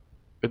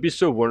 It'd be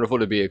so wonderful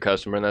to be a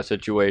customer in that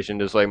situation,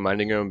 just like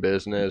minding your own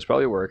business,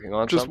 probably working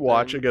on Just something.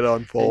 watching it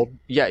unfold.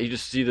 Yeah, you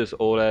just see this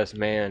old ass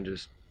man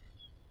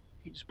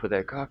he just put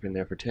that coffee in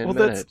there for 10 Well,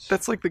 minutes.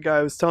 that's like the guy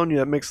I was telling you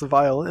that makes the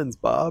violins,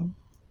 Bob.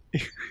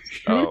 He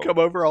Oh. would come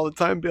over all the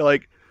time and be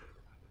like,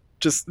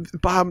 just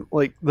Bob,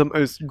 like the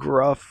most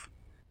gruff,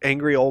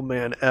 angry old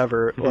man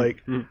ever.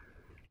 Like,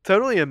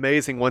 totally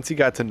amazing once you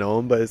got to know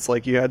him, but it's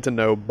like you had to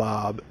know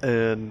Bob.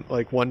 And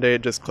like one day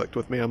it just clicked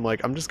with me. I'm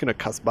like, I'm just going to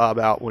cuss Bob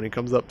out when he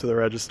comes up to the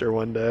register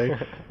one day.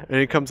 And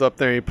he comes up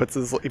there and he puts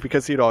his,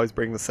 because he'd always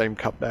bring the same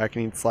cup back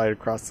and he'd slide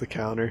across the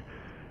counter.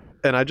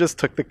 And I just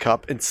took the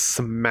cup and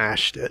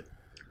smashed it.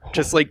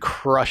 Just like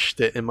crushed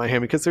it in my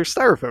hand because they're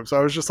styrofoam. So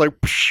I was just like,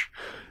 psh.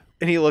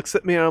 And he looks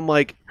at me and I'm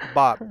like,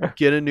 Bob,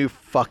 get a new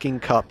fucking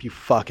cup, you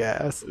fuck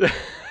ass.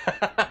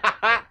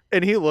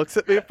 And he looks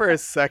at me for a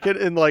second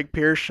in like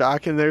pure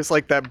shock. And there's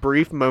like that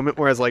brief moment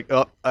where I was like,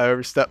 oh, I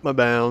overstepped my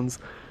bounds.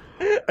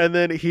 And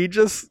then he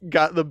just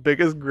got the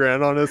biggest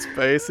grin on his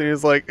face. And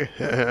he's like,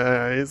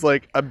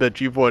 I bet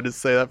you've wanted to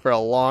say that for a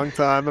long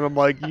time. And I'm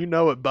like, you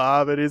know it,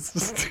 Bob. And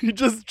he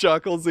just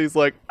chuckles. He's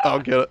like, I'll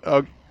get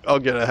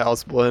a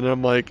house blend. And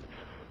I'm like,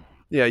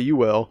 yeah, you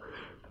will.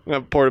 And I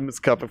poured him his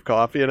cup of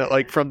coffee. And it,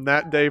 like from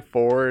that day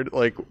forward,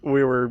 like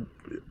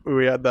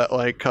we had that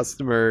like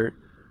customer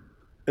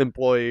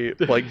employee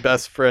like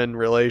best friend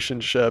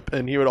relationship.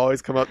 And he would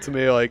always come up to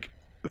me like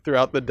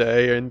throughout the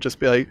day and just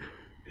be like,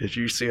 did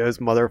you see those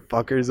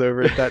motherfuckers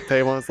over at that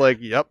table? I was like,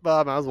 yep,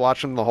 Bob, I was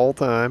watching the whole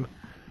time.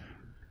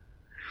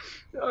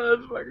 Oh,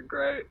 that's fucking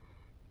great.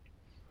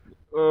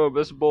 Oh,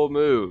 that's a bold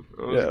move.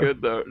 That was Yeah.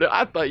 good though. No,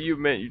 I thought you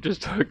meant you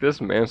just took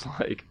this man's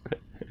like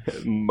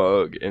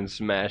mug and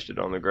smashed it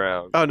on the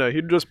ground. Oh no,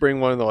 he'd just bring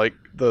one of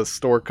the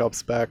store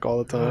cups back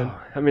all the time.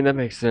 I mean that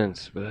makes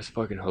sense, but that's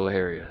fucking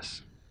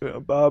hilarious. Yeah,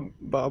 Bob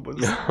was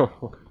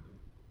No.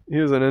 He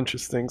was an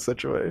interesting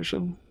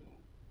situation.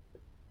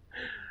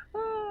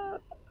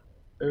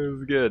 It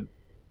was good.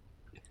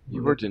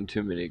 You worked in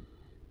too many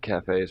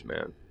cafes,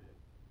 man.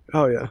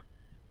 Oh yeah,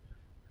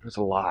 There's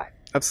a lot.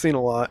 I've seen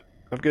a lot.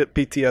 I've got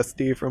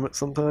PTSD from it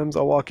sometimes.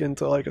 I'll walk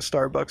into like a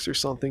Starbucks or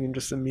something and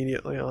just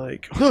immediately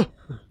like,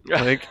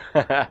 like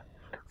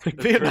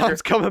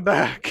Vietnam's coming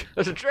back.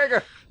 That's a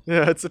trigger.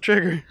 Yeah, it's a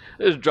trigger.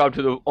 Just drop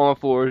to the on the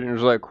floor and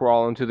just like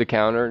crawling to the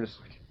counter and just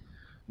like,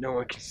 no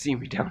one can see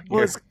me down here.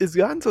 Well, it's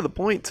gotten to the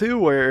point too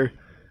where,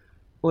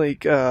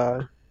 like,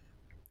 I'll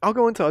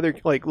go into other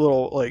like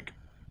little like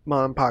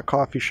mom and pop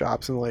coffee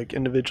shops and like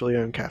individually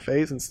owned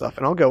cafes and stuff,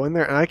 and I'll go in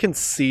there and I can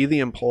see the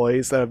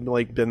employees that have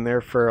like been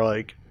there for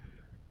like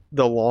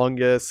the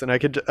longest, and I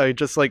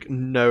just like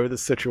know the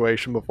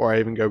situation before I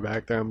even go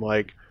back there. I'm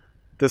like,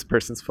 this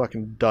person's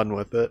fucking done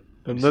with it.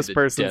 And You this see the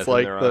person's death in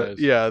like their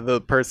eyes.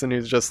 the person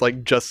who's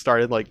just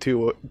started like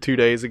two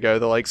days ago,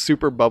 the like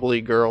super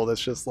bubbly girl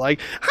that's just like,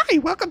 hi,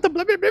 welcome to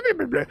blah blah blah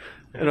blah blah.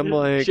 And I'm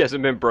like, She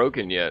hasn't been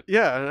broken yet.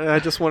 yeah, and I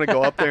just want to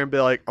go up there and be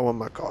like, I want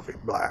my coffee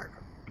black.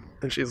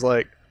 And she's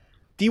like,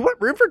 do you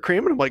want room for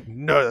cream? And I'm like,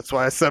 no, that's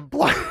why I said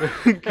black.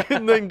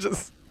 And then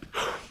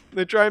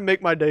they try and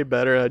make my day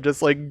better. I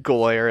just like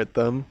glare at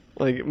them.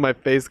 Like my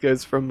face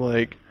goes from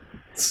like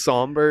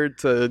somber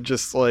to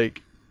just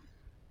like,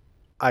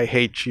 I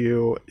hate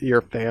you,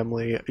 your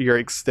family, your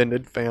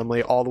extended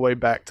family, all the way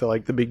back to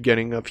like the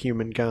beginning of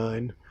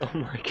humankind. Oh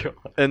my god.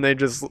 And they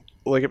just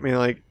look at me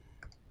like,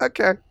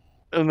 okay.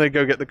 And they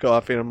go get the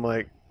coffee, and I'm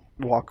like,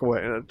 walk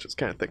away. And I just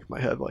kind of think in my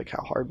head, like,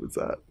 how hard was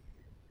that?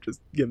 Just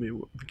give me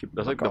That's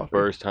my like the coffee.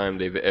 first time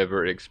they've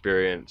ever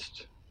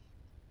experienced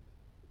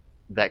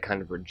that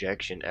kind of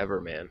rejection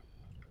ever, man.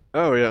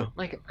 Oh, yeah.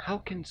 Like, how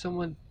can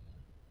someone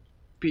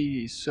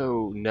be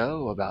so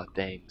no about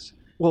things?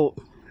 Well,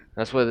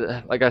 That's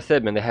what, like I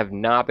said, man, they have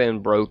not been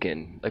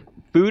broken. Like,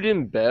 food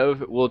and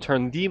bev will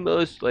turn the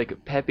most,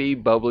 like, peppy,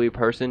 bubbly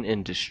person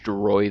and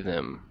destroy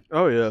them.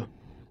 oh, yeah.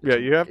 Yeah,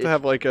 you have to It's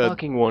have like a.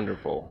 fucking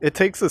wonderful. It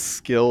takes a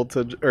skill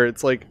to, or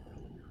it's like,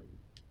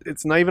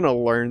 it's not even a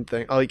learned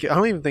thing. Like, I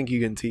don't even think you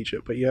can teach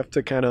it, but you have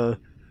to kind of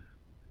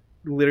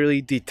literally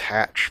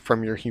detach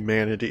from your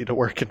humanity to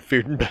work in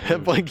food and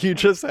bev. Like, you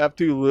just have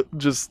to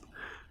just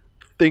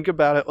think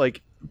about it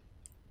like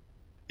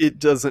it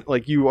doesn't,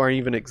 like, you aren't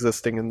even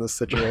existing in this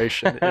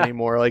situation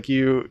anymore. Like,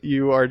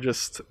 you are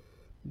just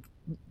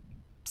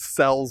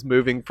cells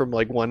moving from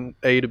like one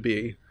A to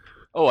B.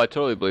 Oh, I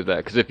totally believe that.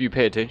 Because if you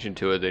pay attention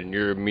to it, then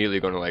you're immediately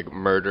going to, like,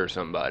 murder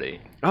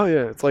somebody. Oh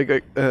yeah, it's like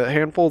a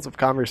handfuls of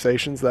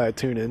conversations that I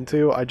tune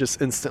into. I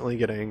just instantly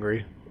get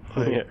angry.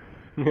 Like,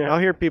 I'll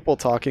hear people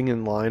talking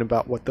in line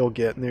about what they'll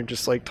get, and they're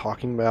just like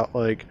talking about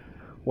like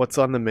what's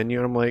on the menu,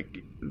 and I'm like,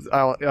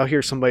 I'll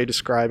hear somebody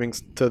describing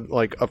to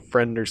like a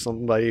friend or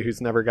somebody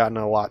who's never gotten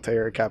a latte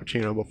or a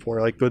cappuccino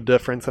before, like the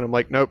difference, and I'm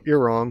like, nope, you're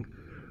wrong.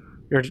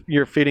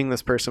 You're feeding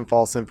this person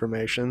false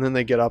information. And then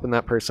they get up and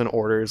that person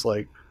orders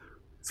like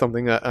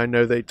something that I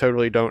know they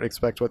totally don't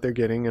expect what they're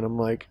getting, and I'm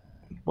like,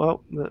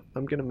 well,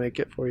 I'm gonna make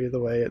it for you the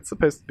way it's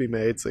supposed to be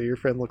made, so your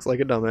friend looks like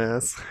a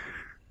dumbass.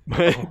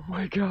 But Oh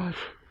my god.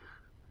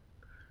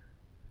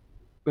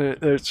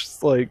 it's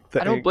just like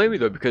I don't blame you,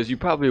 though, because you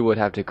probably would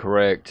have to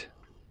correct,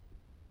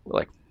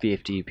 like,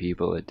 50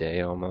 people a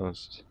day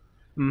almost.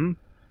 Mhm.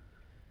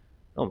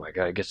 Oh my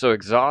god, it gets so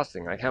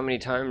exhausting. Like, how many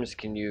times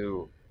can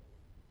you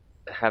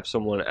have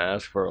someone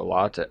ask for a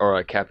latte or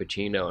a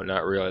cappuccino and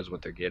not realize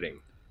what they're getting?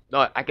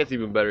 No, I guess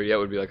even better yet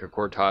would be like a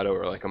cortado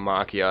or like a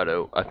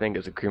macchiato. I think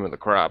is the cream of the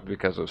crop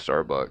because of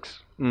Starbucks.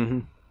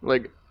 Mhm.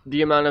 Like,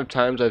 the amount of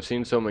times I've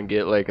seen someone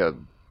get like a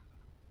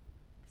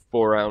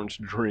 4-ounce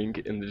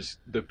drink and just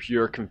the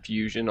pure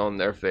confusion on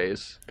their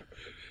face.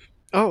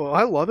 Oh,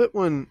 I love it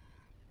when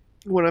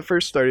I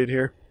first started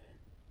here.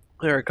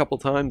 There were a couple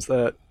times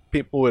that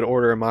people would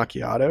order a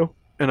macchiato,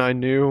 and I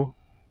know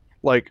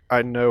our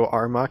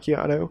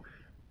macchiato,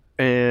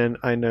 and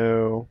I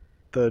know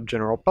the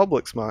general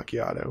public's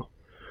macchiato.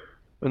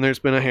 And there's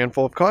been a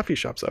handful of coffee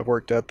shops I've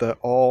worked at that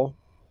all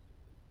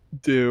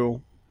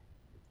do,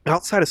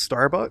 outside of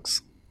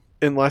Starbucks,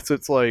 unless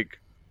it's like,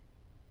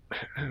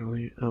 I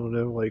don't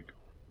know, like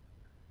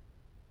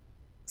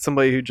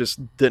somebody who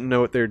just didn't know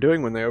what they were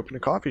doing when they opened a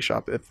coffee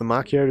shop. If the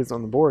macchiato is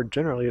on the board,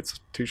 generally it's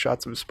 2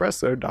 shots of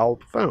espresso,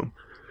 dollop of foam.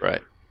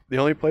 Right. The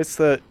only place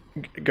that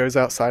goes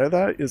outside of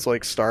that is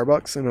like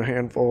Starbucks and a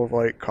handful of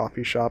like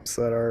coffee shops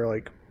that are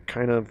like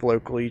kind of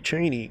locally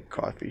chainy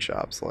coffee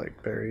shops,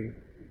 like very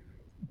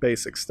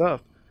basic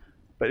stuff.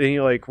 But any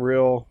like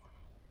real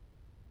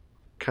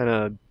kind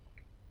of,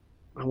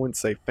 I wouldn't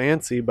say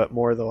fancy, but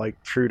more the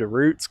like true to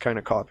roots kind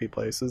of coffee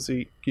places,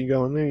 you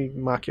go in there,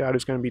 macchiato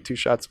is going to be 2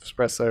 shots of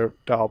espresso,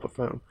 dollop of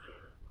foam.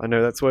 I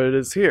know that's what it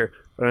is here,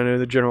 but I know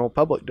the general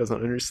public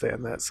doesn't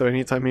understand that. So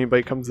anytime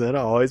anybody comes in, I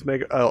always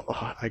make.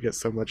 I get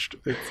so much.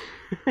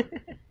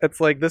 It's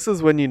like, this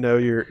is when you know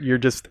you're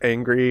just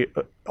angry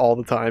all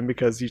the time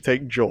because you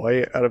take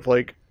joy out of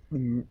like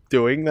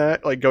doing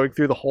that, like going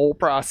through the whole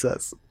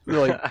process,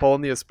 like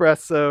pulling the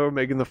espresso,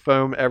 making the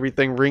foam,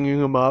 everything, ringing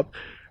them up.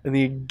 And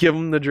you give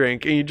them the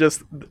drink, and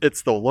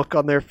it's the look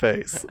on their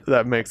face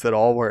that makes it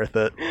all worth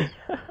it.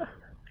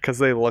 Because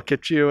they look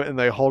at you and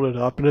they hold it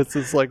up, and it's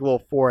this like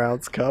little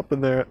 4-ounce cup,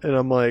 and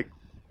I'm like,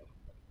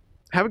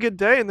 have a good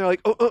day. And they're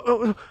like,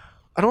 oh,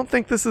 I don't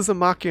think this is a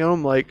macchiato.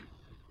 I'm like,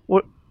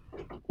 what?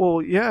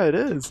 Well, yeah, it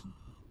is.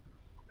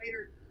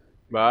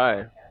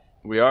 Bye.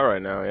 We are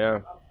right now, yeah.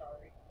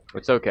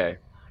 It's okay.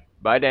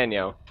 Bye,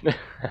 Danielle.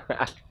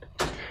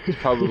 It's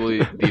probably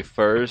the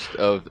first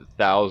of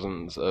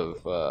thousands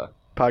of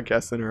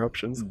Podcast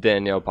interruptions.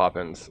 Danielle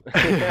Poppins.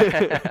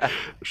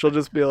 She'll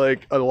just be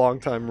like a long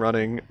time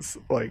running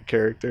like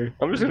character.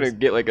 I'm just gonna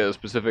get like a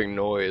specific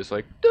noise,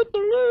 like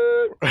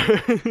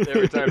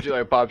every time she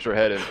like pops her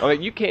head in. I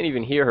mean, you can't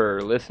even hear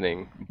her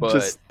listening,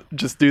 but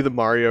just do the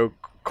Mario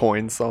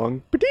coin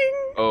song. Ba-ding!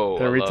 oh,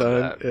 Every I love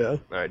time, that. yeah. All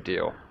right,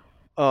 deal.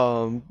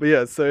 But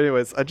yeah. So,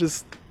 anyways,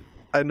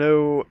 I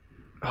know.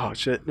 Oh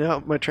shit!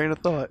 Now my train of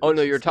thought. Oh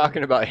no, you're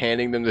talking about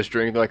handing them this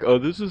drink. They're like, oh,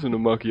 this isn't a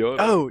macchiato.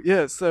 Oh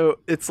yeah. So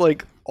it's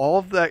like all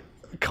of that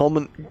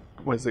Culmination.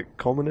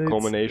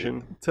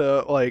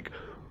 to like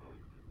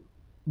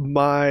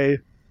my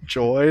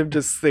joy of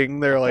just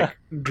seeing their like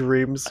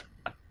dreams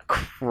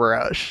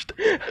crushed,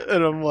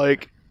 and I'm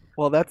like,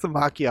 well, that's a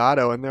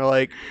macchiato, and they're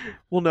like,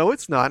 well, no,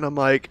 it's not, and I'm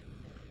like,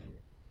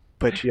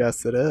 but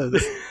yes, it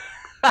is,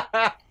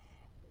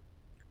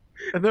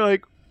 and they're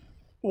like,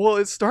 well,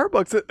 it's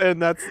Starbucks,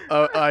 and that's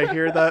I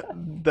hear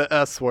the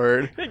S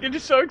word, They get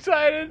just so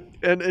excited.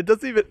 and it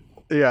doesn't even.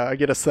 Yeah, I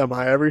get a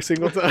semi every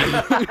single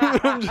time.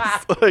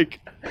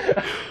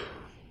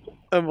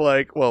 I'm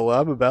like, well,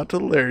 I'm about to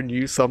learn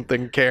you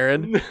something,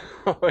 Karen.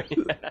 Oh,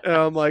 yeah. And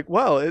I'm like,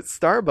 well, it's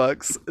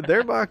Starbucks.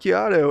 Their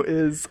macchiato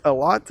is a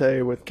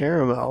latte with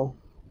caramel.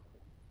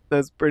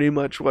 That's pretty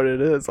much what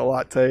it is, a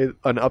latte,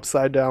 an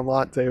upside down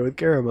latte with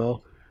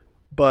caramel.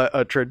 But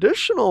a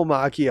traditional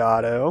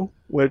macchiato,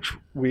 which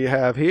we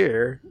have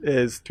here,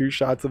 is 2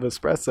 shots of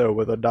espresso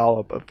with a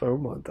dollop of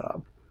foam on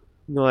top.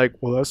 And they're like,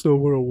 well, that's not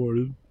what I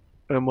wanted.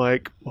 And I'm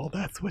like, well,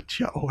 that's what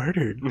you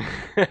ordered.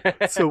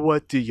 So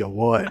what do you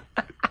want?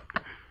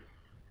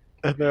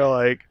 And they're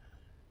like,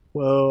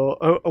 well,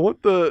 I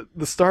want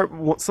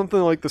want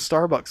something like the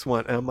Starbucks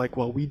one. And I'm like,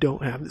 well, we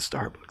don't have the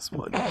Starbucks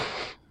one.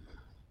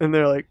 And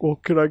they're like, well,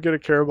 could I get a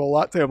caramel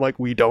latte? I'm like,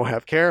 we don't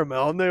have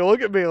caramel. And they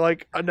look at me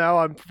like, now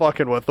I'm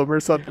fucking with them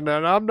or something,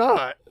 and I'm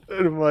not.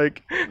 And I'm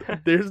like,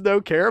 there's no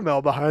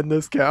caramel behind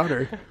this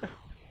counter.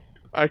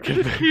 I can.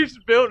 It keeps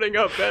building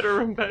up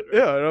better and better.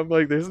 Yeah, and I'm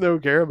like, there's no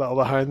caramel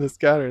behind this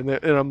counter.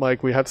 And I'm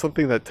like, we have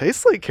something that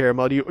tastes like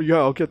caramel. Yeah,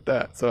 I'll get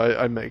that. So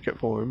I make it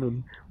for him.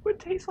 And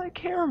What tastes like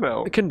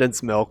caramel?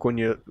 condensed milk, when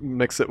you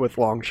mix it with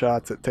long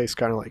shots, it tastes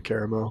kind of like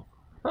caramel.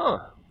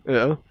 Huh.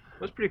 Yeah.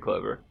 That's pretty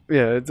clever.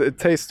 Yeah, it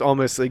tastes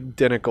almost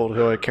identical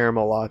to a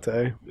caramel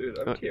latte. Dude,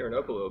 I'm tearing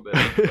up a little bit.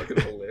 It's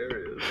fucking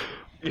hilarious.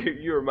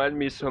 You remind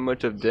me so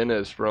much of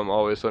Dennis from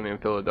Always Sunny in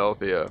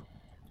Philadelphia.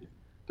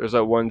 There's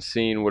that one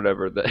scene,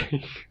 whatever,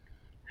 that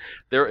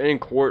they're in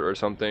court or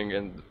something,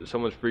 and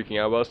someone's freaking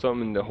out about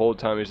something, and the whole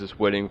time he's just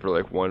waiting for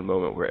like one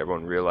moment where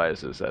everyone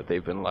realizes that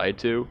they've been lied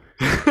to.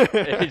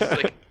 And he's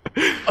just like,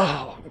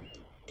 oh,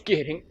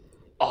 getting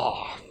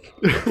off.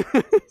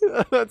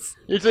 That's.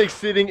 He's like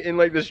sitting in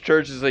like this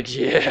church, is like,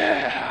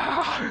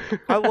 yeah.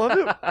 I love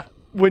it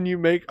when you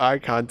make eye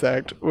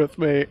contact with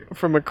me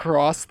from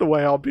across the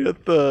way. I'll be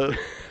at the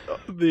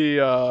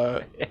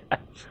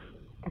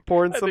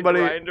pouring At somebody.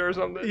 the grinder or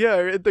something. Yeah,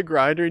 at the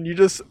grinder, and you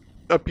just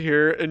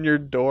appear in your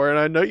door, and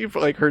I know you've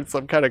like heard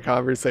some kind of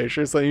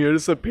conversation, so you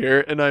just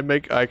appear, and I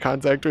make eye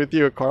contact with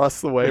you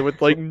across the way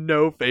with like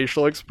no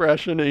facial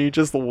expression, and you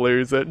just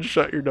lose it and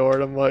shut your door,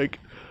 and I'm like,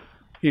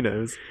 he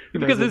knows. He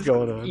knows Because what's it's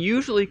going on.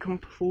 usually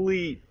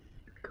complete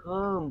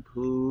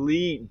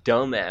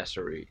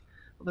dumbassery.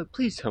 I'm like,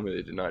 please tell me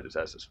they did not just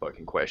ask this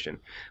fucking question.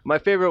 My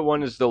favorite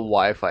one is the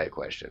Wi-Fi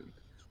question.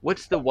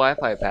 What's the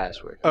Wi-Fi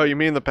password? Oh, you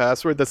mean the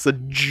password? That's a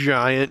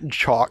giant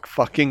chalk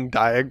fucking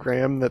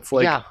diagram that's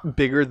like Yeah.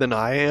 bigger than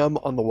I am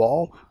on the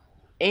wall.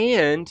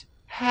 And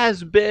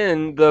has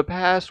been the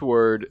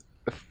password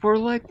for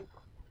like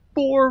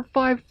 4 or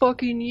 5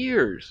 fucking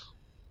years.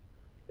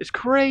 It's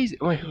crazy.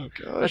 Like,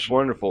 Oh that's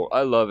wonderful.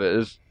 I love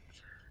it.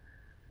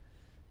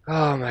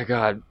 Oh my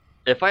god.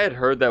 If I had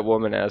heard that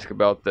woman ask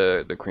about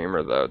the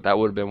creamer though, that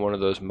would have been one of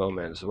those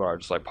moments where I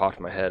just like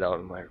popped my head out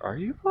and I'm like, are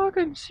you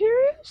fucking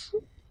serious?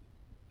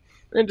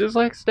 And just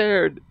like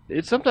stared.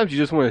 It's sometimes you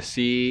just want to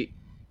see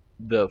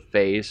the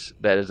face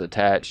that is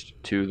attached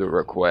to the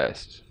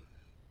request.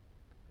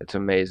 It's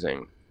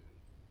amazing.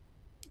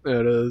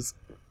 It is.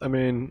 I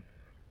mean,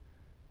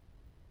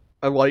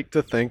 I like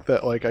to think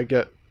that like I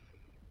get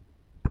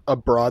a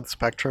broad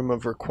spectrum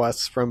of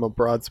requests from a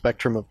broad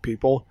spectrum of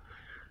people,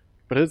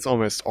 but it's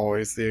almost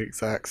always the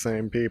exact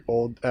same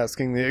people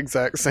asking the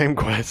exact same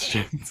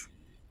questions.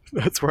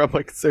 That's where I'm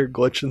like, is there a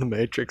glitch in the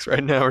matrix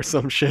right now or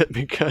some shit,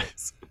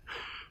 because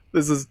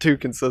this is too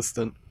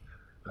consistent.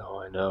 Oh,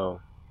 I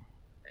know.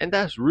 And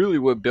that's really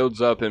what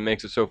builds up and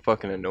makes it so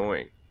fucking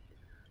annoying.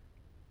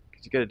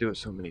 Because you gotta do it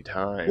so many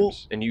times. Well-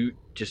 and you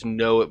just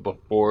know it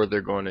before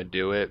they're going to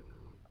do it.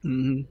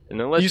 Mm-hmm.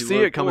 And unless You see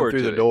look it coming forward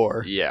through to the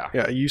door. Yeah.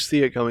 Yeah, you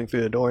see it coming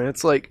through the door, and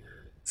it's like,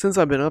 since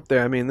I've been up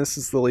there, I mean, this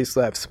is the least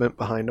that I've spent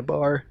behind a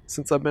bar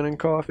since I've been in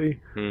coffee.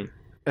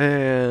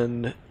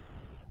 And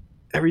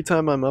every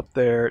time I'm up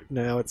there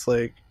now, it's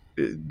like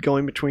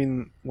going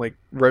between like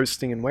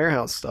roasting and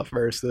warehouse stuff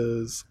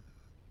versus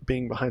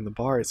being behind the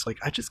bar. It's like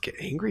I just get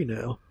angry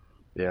now.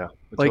 Yeah.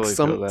 Like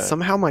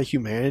somehow my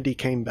humanity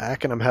came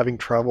back, and I'm having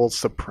trouble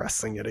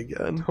suppressing it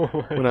again.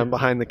 When I'm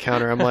behind the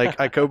counter, I'm like,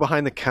 I go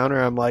behind the counter,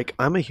 I'm like,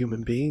 I'm a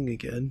human being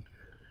again.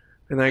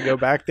 And I go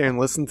back there and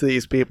listen to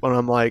these people, and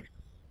I'm like,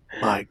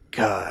 my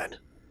God,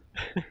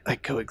 I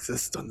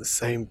coexist on the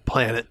same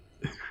planet.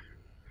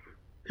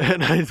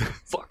 And I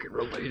fucking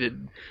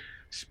related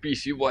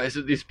species-wise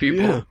to these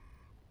people. Yeah.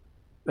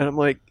 And I'm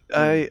like,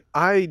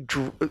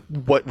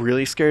 what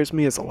really scares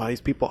me is a lot of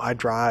these people I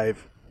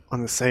drive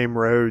on the same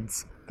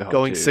roads,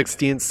 going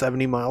 60 and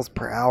 70 miles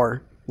per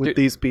hour with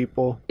these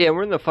people. Yeah,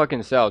 we're in the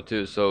fucking South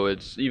too, so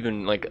it's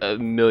even like a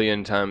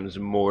million times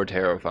more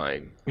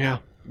terrifying. Yeah.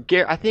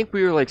 I think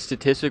we were like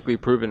statistically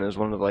proven as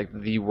one of like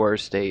the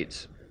worst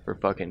states for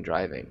fucking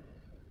driving.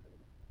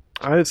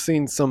 I've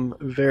seen some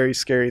very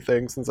scary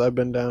things since I've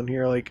been down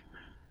here. Like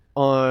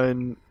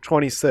on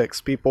 26,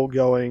 people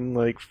going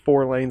like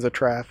 4 lanes of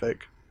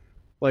traffic.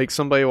 Like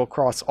somebody will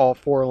cross all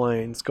 4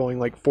 lanes going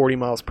like 40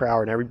 miles per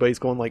hour, and everybody's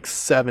going like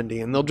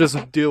 70, and they'll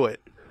just do it.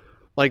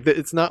 Like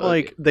it's not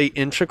like they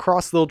inch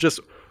across; they'll just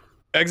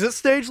exit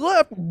stage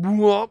left,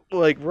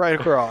 like right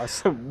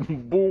across.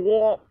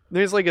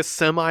 There's like a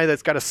semi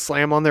that's got to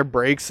slam on their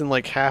brakes and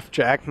like half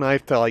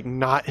jackknife to like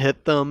not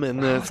hit them,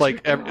 and then it's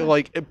like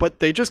but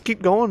they just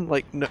keep going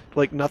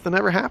like nothing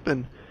ever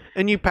happened.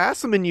 And you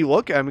pass them and you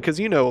look at them because,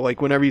 you know,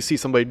 like whenever you see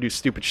somebody do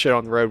stupid shit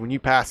on the road, when you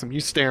pass them, you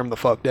stare them the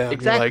fuck down.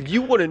 Exactly. Like,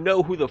 you want to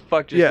know who the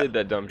fuck just did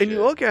that dumb shit. And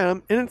you look at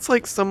them and it's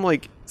like some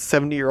like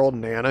 70-year-old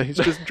Nana who's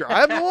just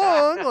driving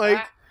along.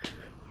 Like,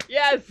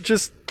 yes.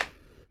 Just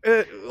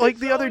like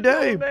the other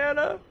day,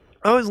 Nana.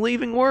 I was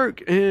leaving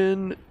work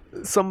and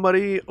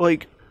somebody,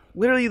 like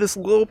literally this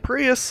little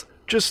Prius,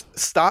 just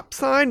stop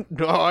sign.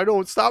 No, I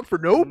don't stop for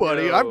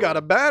nobody. No. I've got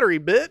a battery,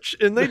 bitch.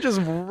 And they just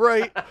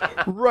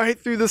right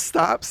through the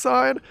stop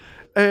sign.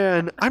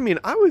 And I mean,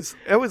 I was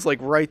like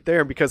right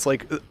there because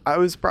like I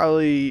was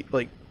probably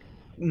like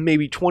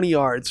maybe 20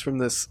 yards from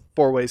this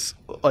 4-way,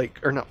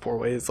 like, or not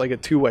 4-way, it's like a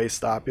 2-way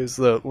stop. It was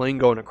the lane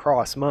going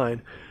across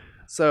mine.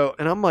 So,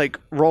 and I'm like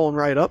rolling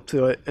right up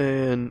to it,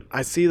 and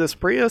I see this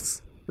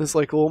Prius, this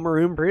like little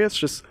maroon Prius,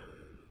 just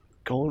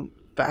going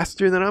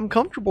faster than I'm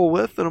comfortable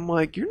with, and I'm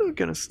like, you're not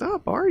gonna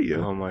stop, are you?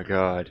 Oh my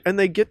God. And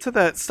they get to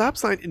that stop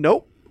sign,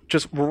 nope,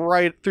 just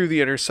right through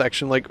the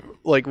intersection, like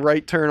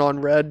right turn on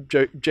red,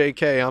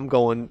 JK, I'm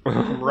going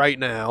right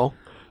now.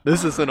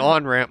 This is an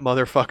on-ramp,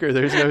 motherfucker,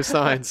 there's no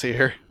signs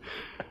here.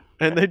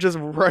 And they just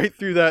right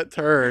through that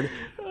turn.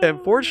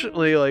 And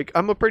fortunately, like,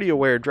 I'm a pretty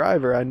aware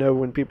driver. I know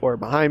when people are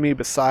behind me,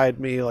 beside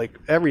me, like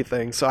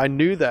everything. So I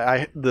knew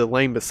that the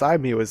lane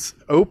beside me was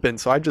open,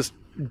 so I just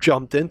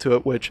jumped into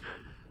it, which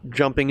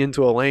jumping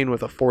into a lane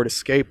with a Ford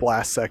Escape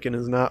last second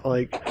is not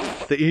like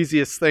the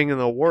easiest thing in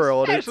the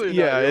world.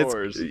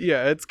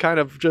 It's kind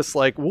of just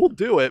like, we'll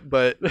do it,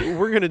 but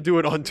we're gonna do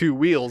it on 2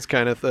 wheels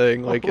kind of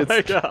thing. Like,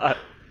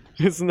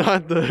 it's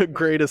not the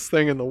greatest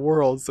thing in the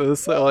world. So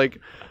it's like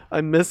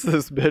I missed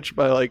this bitch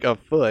by like a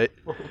foot.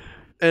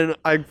 And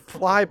I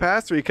fly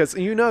past her because,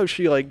 you know,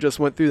 she like just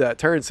went through that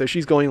turn, so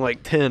she's going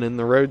like 10 and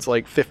the road's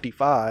like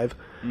 55.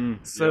 And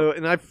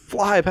I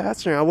fly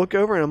past her and I look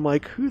over and I'm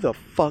like, who the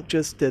fuck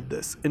just did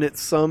this? And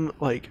it's some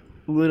like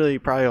literally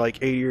probably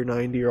like 80 or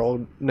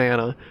 90-year-old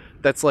Nana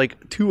that's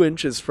like 2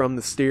 inches from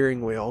the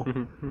steering wheel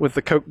with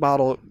the Coke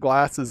bottle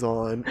glasses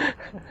on,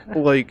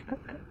 like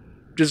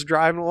just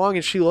driving along,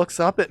 and she looks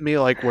up at me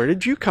like, where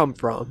did you come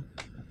from?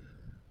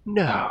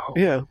 No.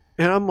 Yeah.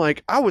 And I'm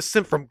like, I was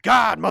sent from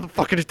God,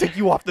 motherfucker, to take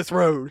you off this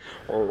road.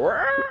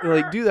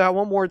 Like, do that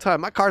one more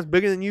time. My car's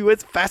bigger than you.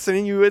 It's faster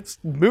than you. It's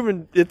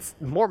moving. It's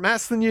more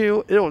mass than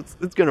you.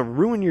 It's going to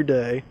ruin your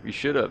day. You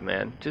should have,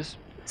 man. Just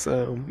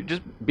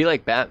be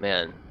like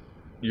Batman.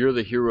 You're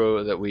the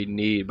hero that we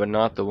need, but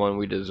not the one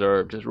we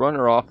deserve. Just run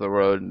her off the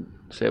road and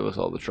save us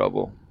all the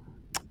trouble.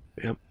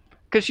 Yep.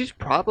 Because she's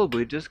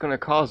probably just going to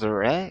cause a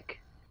wreck.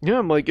 Yeah,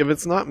 I'm like, if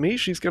it's not me,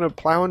 she's going to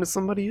plow into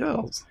somebody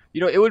else.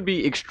 You know, it would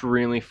be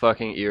extremely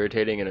fucking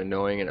irritating and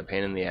annoying and a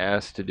pain in the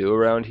ass to do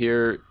around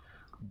here,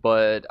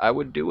 but I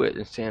would do it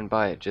and stand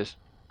by it just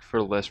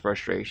for less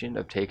frustration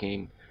of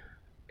taking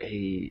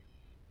a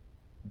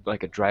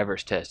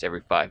driver's test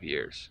every 5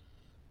 years.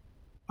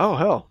 Oh,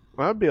 hell.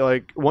 I'd be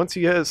like, once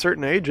you hit a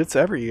certain age, it's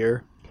every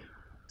year.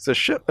 So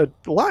a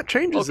lot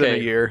changes in a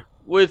year.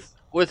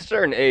 With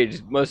certain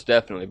age, most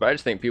definitely, but I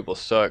just think people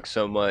suck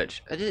so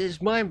much. It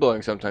is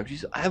mind-blowing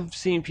sometimes. I've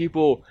seen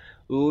people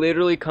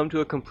literally come to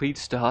a complete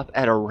stop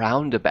at a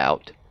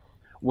roundabout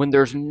when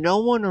there's no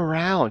one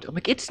around. I'm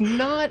like, it's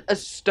not a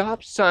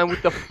stop sign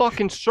with the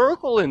fucking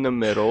circle in the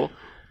middle.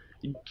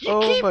 You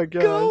keep my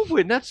God.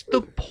 going. That's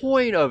the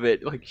point of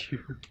it. Like,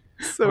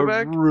 So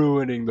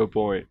ruining the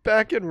point.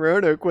 back in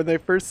Roanoke when they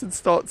first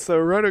installed, so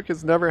Roanoke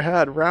has never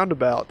had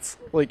roundabouts,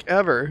 like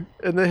ever,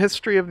 in the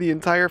history of the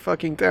entire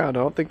fucking town. I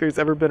don't think there's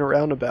ever been a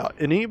roundabout.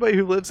 And anybody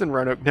who lives in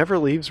Roanoke never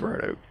leaves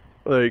Roanoke.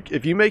 Like,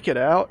 if you make it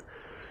out,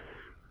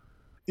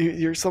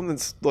 you're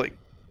something's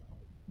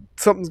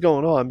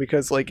going on,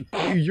 because like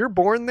you're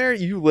born there,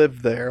 you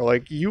live there,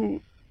 like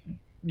you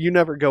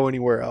never go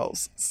anywhere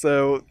else.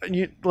 So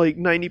you, like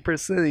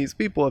 90% of these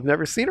people have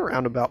never seen a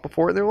roundabout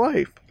before in their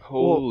life.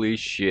 Holy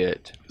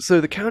shit.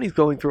 So the county's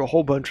going through a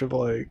whole bunch of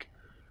like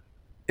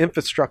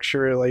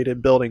infrastructure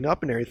related building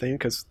up and everything,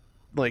 because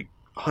like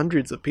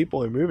hundreds of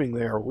people are moving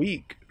there a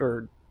week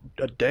or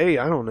a day.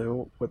 I don't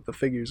know what the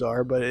figures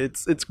are, but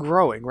it's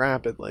growing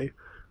rapidly.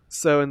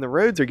 So, and the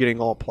roads are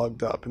getting all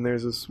plugged up, and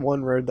there's this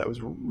one road that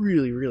was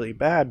really, really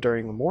bad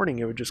during the morning.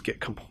 It would just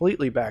get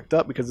completely backed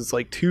up because it's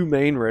like two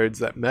main roads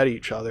that met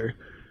each other,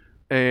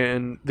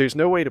 and there's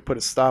no way to put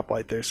a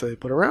stoplight there, so they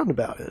put a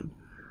roundabout in.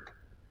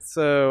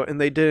 So, and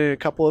they did it in a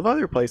couple of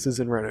other places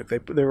in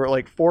Roanoke. There were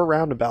like 4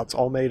 roundabouts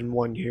all made in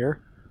 1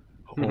 year.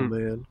 Oh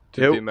man,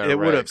 it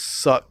would have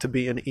sucked to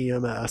be an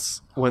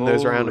EMS when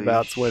those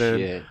roundabouts went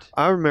in.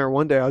 I remember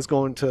one day I was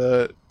going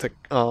to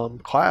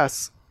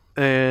class,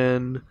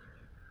 and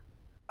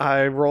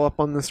I roll up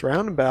on this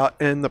roundabout,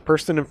 and the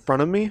person in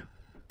front of me.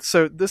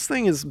 So this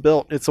thing is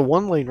built. It's a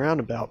 1-lane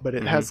roundabout, but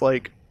it has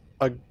like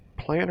a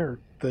planter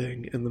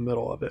thing in the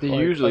middle of it. They like,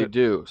 usually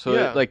do. So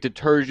it like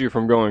deters you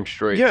from going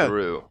straight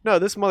through. No,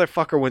 this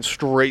motherfucker went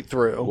straight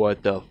through.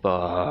 What the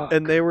fuck?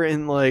 And they were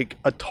in like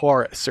a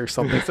Taurus or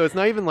something. So it's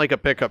not even like a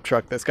pickup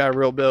truck that's got a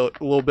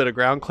little bit of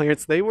ground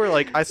clearance. They were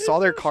like, I saw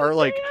their car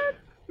like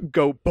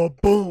go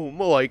boom,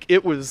 like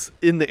it was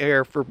in the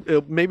air for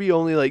maybe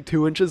only like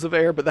 2 inches of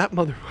air, but that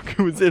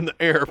motherfucker was in the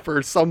air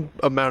for some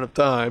amount of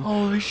time.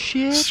 Holy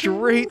shit.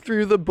 Straight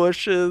through the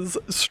bushes,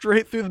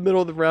 straight through the middle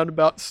of the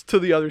roundabouts to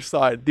the other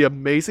side. The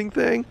amazing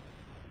thing,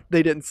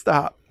 they didn't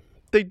stop.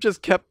 They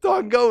just kept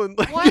on going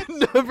like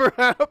it never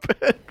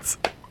happened.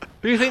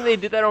 Do you think they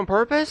did that on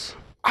purpose?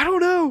 I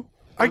don't know.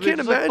 I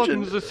can't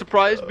imagine. It's a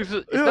surprise, because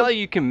it's not like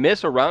you can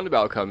miss a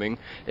roundabout coming.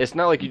 It's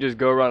not like you just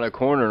go around a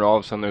corner and all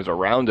of a sudden there's a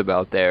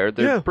roundabout there.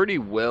 They're pretty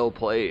well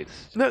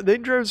placed. No, they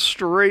drove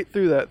straight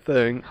through that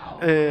thing,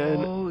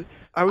 and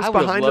I was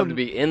behind them. To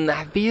be in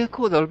that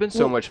vehicle. That would have been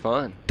so much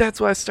fun. That's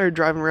why I started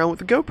driving around with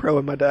the GoPro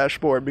in my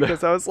dashboard,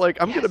 because I was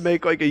like, I'm gonna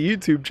make like a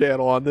YouTube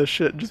channel on this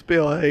shit and just be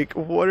like,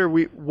 what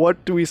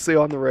do we see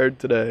on the road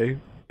today?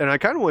 And I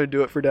kind of want to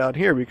do it for down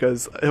here,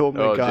 because, oh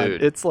my god,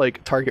 dude, it's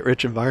like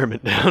target-rich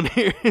environment down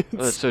here.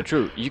 That's so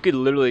true. You could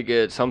literally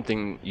get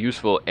something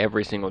useful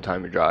every single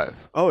time you drive.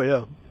 Oh,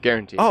 yeah.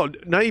 Guaranteed. Oh,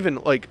 not even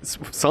like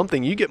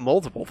something. You get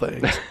multiple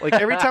things. Like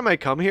every time I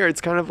come here,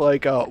 it's kind of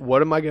like,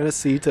 what am I going to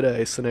see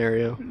today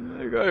scenario.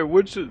 Like,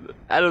 which,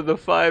 out of the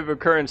 5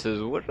 occurrences,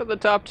 what are the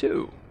top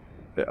 2?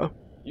 Yeah.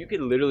 You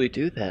could literally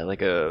do that. Like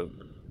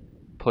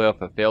play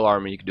off a fail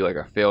army. You could do like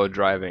a fail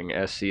driving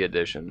SC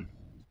edition.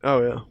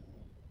 Oh, yeah.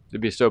 It'd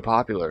be so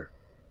popular.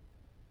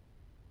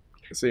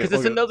 Because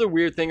it's another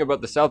weird thing about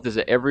the South is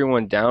that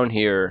everyone down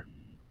here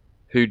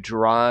who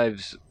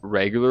drives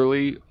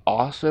regularly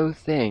also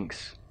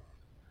thinks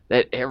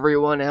that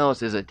everyone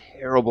else is a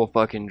terrible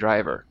fucking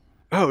driver.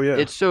 Oh, yeah.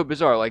 It's so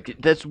bizarre. Like,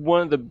 that's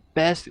one of the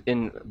best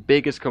and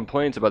biggest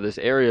complaints about this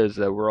area, is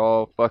that we're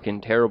all fucking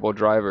terrible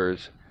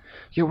drivers.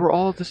 Yeah, we're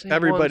all the same.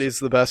 Everybody's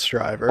the best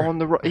driver. On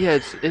the yeah,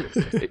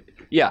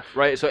 yeah,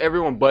 right. So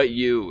everyone but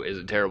you is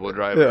a terrible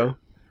driver. Yeah.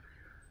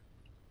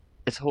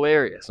 It's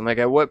hilarious. I'm like,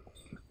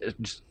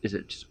 is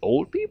it just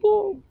old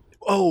people?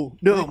 Oh,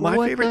 no, like,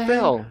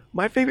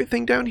 my favorite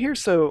thing down here,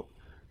 so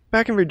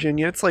back in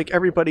Virginia, it's like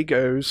everybody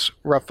goes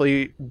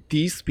roughly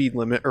the speed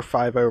limit or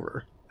 5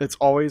 over. It's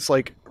always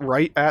like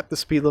right at the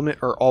speed limit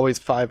or always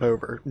 5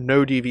 over,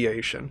 no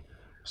deviation.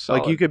 Solid.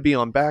 Like you could be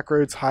on back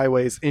roads,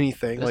 highways,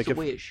 anything. That's like the if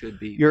way it should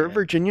be. You're a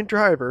Virginia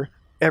driver,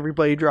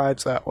 everybody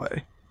drives that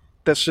way.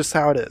 That's just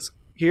how it is.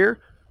 Here,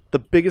 the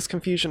biggest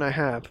confusion I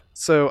have.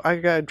 So I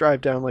gotta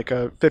drive down like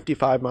a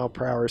 55 mile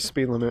per hour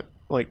speed limit,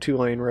 like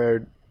 2-lane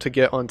road, to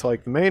get onto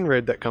like the main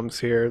road that comes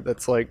here.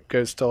 That's like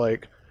goes to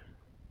like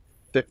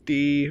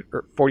 50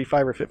 or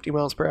 45 or 50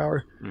 miles per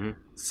hour. Mm-hmm.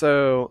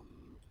 So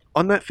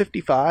on that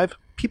 55,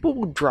 people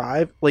will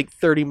drive like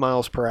 30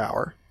 miles per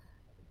hour.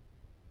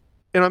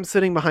 And I'm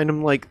sitting behind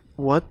them like,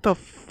 what the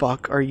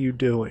fuck are you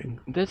doing?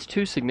 That's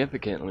too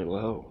significantly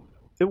low.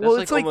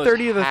 It's like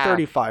 30 to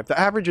 35. The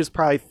average is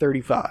probably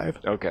 35.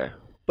 Okay.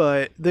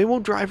 But they will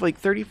drive like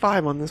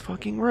 35 on this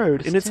fucking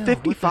road, and it's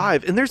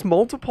 55, and there's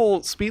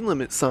multiple speed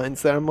limit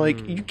signs that I'm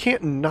like, you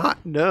can't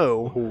not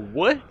know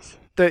what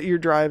that you're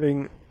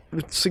driving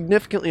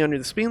significantly under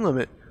the speed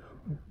limit.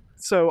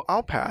 So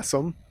I'll pass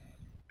them,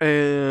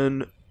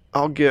 and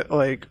I'll get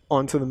like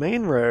onto the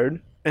main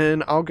road,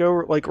 and I'll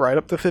go like right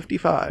up to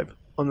 55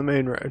 on the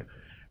main road,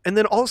 and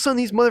then all of a sudden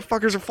these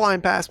motherfuckers are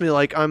flying past me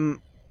like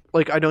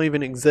I don't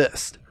even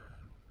exist.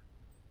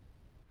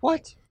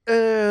 What?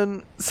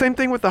 And same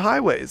thing with the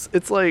highways.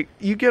 It's like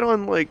you get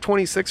on like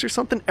 26 or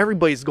something,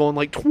 everybody's going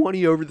like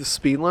 20 over the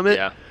speed limit.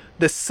 Yeah.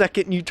 the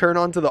second you turn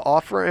onto the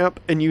off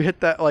ramp and you hit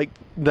that like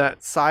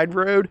that side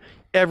road,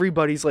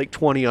 everybody's like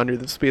 20 under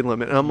the speed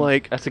limit. And I'm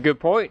like, That's a good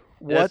point.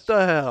 what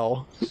the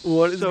hell?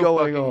 What is so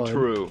going fucking on?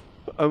 True.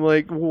 I'm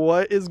like,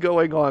 what is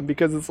going on?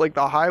 Because it's like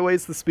the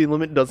highways, the speed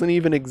limit doesn't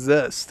even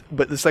exist.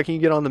 But the second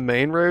you get on the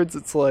main roads,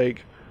 it's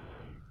like,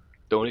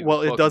 Don't even.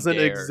 well, it fucking doesn't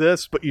dare.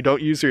 exist, but you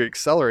don't use your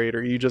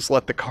accelerator. You just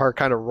let the car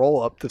kind of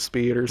roll up to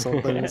speed or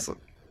something. It's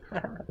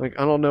like,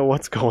 I don't know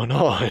what's going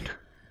on.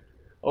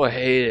 Oh, I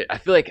hate it. I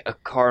feel like a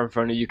car in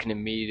front of you can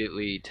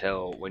immediately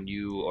tell when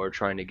you are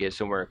trying to get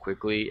somewhere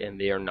quickly and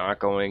they are not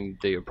going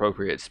the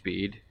appropriate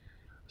speed.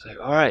 It's like,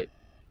 all right,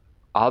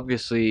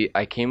 obviously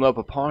I came up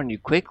upon you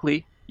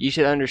quickly. You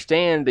should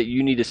understand that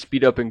you need to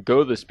speed up and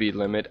go the speed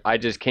limit. I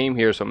just came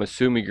here, so I'm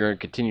assuming you're going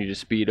to continue to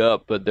speed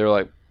up. But they're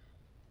like,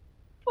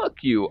 fuck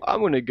you. I'm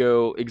going to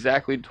go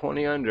exactly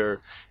 20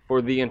 under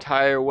for the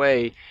entire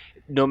way,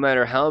 no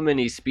matter how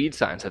many speed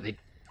signs that they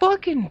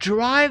fucking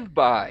drive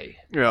by.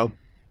 Yeah.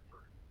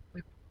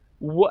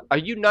 What are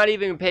you not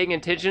even paying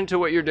attention to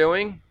what you're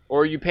doing,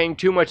 or are you paying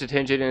too much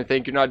attention and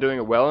think you're not doing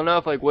it well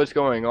enough? Like, what's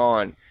going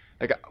on?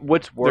 Like,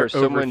 what's worse,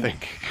 They're someone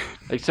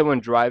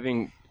overthinking.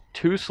 driving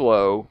too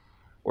slow,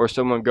 or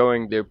someone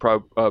going the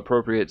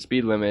appropriate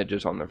speed limit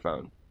just on their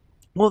phone?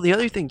 Well, the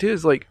other thing too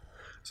is like,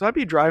 so I'd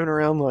be driving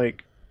around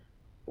like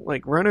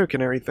Roanoke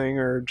and everything,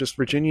 or just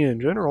Virginia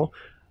in general.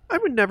 I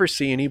would never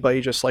see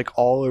anybody just like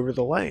all over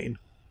the lane.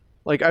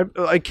 Like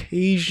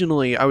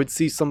occasionally I would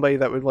see somebody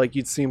that would like,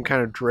 you'd see them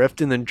kind of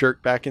drift and then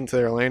jerk back into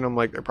their lane. I'm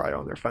like, they're probably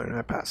on their phone, and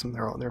I pass them,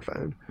 they're on their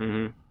phone.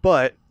 Mm-hmm.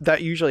 But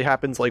that usually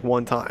happens like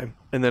one time,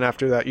 and then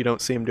after that you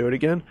don't see them do it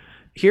again.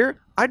 Here,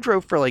 I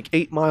drove for like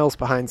 8 miles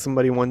behind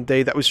somebody one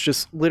day that was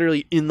just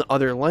literally in the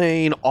other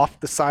lane, off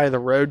the side of the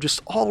road,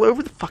 just all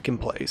over the fucking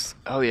place.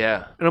 Oh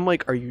yeah. And I'm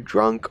like, are you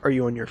drunk? Are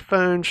you on your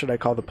phone? Should I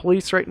call the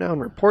police right now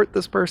and report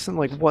this person?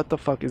 Like, what the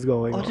fuck is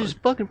going on? Just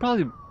fucking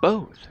probably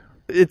both.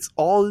 It's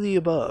all of the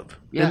above.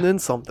 Yeah. And then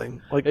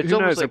something. Like, It's who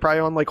almost knows? They're like- probably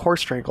on like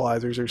horse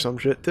tranquilizers or some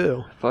shit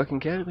too.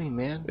 Fucking ketamine,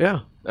 man. Yeah.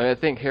 I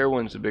think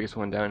heroin's the biggest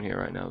one down here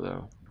right now,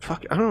 though.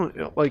 Fuck, I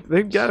don't, like,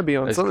 they've got to be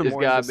on It's- something it's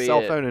more than gotta just be cell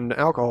it. phone and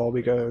alcohol,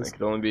 because That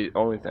could only be the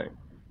only thing.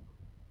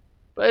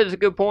 But it's a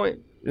good point.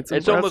 it's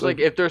It's almost impressive. like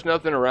if there's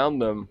nothing around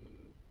them,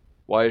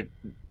 why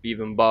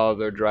even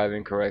bother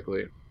driving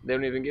correctly? They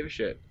don't even give a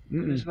shit.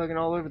 They're Mm-mm. just fucking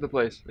all over the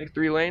place. Like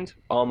 3 lanes,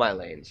 all my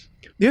lanes.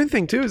 The other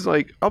thing too is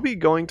like, I'll be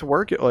going to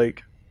work at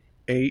like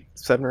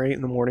 7 or 8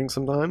 in the morning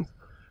sometimes,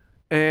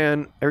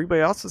 and everybody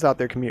else is out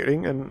there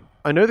commuting, and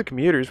I know the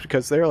commuters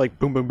because they're like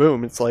boom boom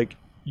boom. It's like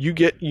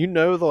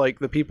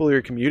the people who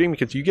are commuting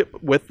because you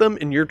get with them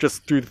and you're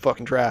just through the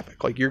fucking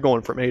traffic, like you're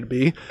going from A to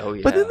B. Oh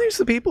yeah. But then there's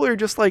the people who are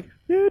just like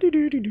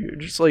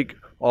just like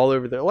all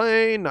over their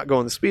lane, not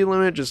going the speed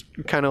limit, just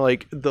kind of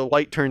like the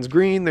light turns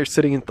green, they're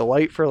sitting at the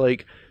light for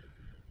like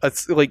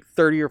it's like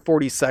 30 or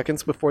 40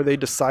 seconds before they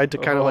decide to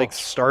kind of like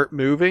start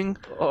moving.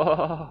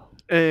 Oh.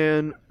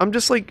 And I'm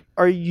just like,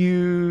 do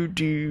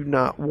you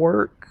not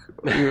work?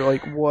 You're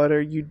like, what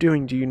are you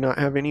doing? Do you not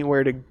have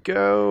anywhere to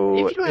go?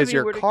 If you don't have Is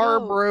your anywhere to car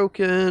go-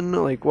 broken?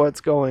 Like,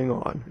 what's going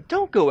on?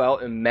 Don't go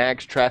out in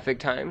max traffic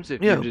times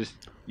if Yeah.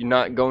 you're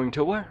not going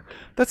to work.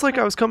 That's like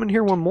I was coming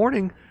here one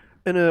morning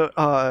in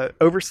a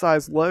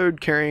oversized load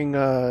carrying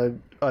a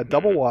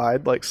double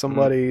wide, like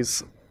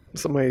somebody's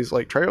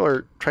like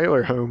trailer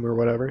home or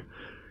whatever,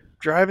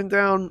 driving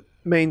down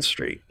Main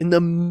Street in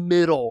the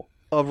middle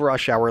of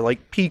rush hour,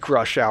 like peak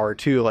rush hour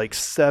too, like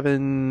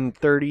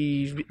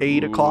 7:30,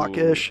 8 o'clock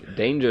ish.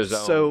 Danger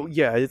zone. So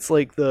yeah, it's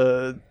like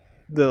the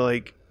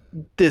like,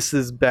 this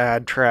is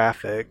bad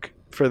traffic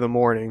for the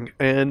morning,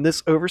 and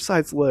this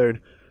oversized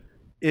load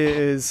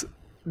is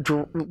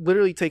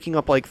literally taking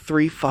up like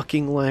 3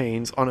 fucking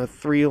lanes on a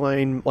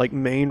 3-lane like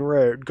main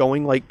road,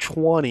 going like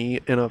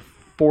 20 in a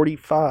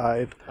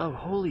 45, Oh,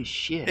 holy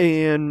shit.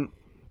 and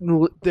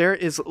there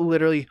is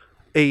literally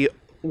a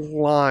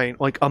line,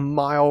 like a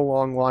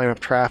mile-long line of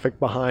traffic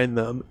behind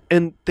them,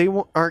 and they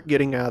aren't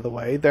getting out of the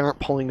way. They aren't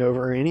pulling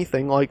over or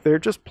anything. Like, they're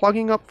just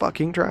plugging up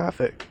fucking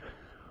traffic.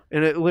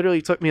 And it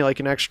literally took me like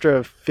an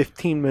extra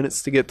 15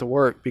 minutes to get to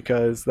work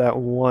because that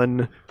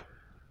one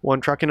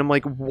truck, and I'm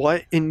like,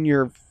 what in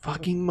your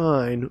fucking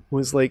mind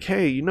was like,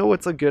 hey, you know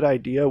what's a good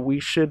idea? We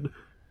should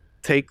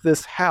take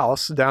this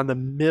house down the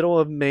middle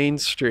of Main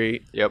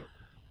Street Yep.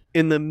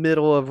 in the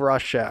middle of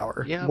rush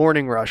hour, Yep.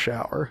 morning rush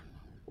hour.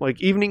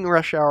 Like, evening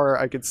rush hour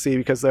I could see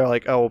because they're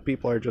like, oh, well,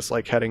 people are just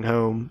like heading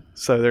home,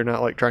 so they're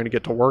not like trying to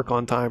get to work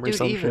on time or Dude,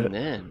 some even shit.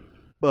 then.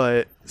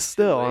 But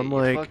still, Wait, I'm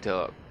you're like, fucked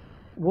up.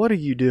 what are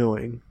you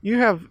doing? You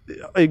have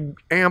an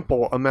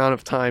ample amount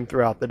of time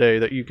throughout the day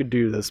that you could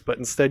do this, but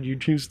instead you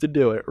choose to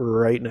do it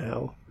right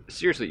now.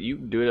 Seriously, you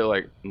do it at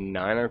like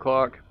 9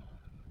 o'clock.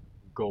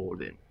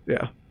 Golden.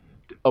 Yeah.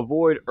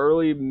 Avoid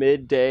early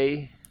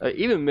midday.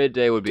 Even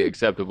midday would be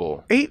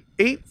acceptable.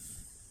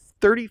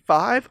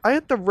 8:35, I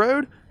hit the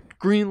road,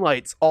 green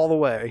lights all the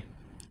way.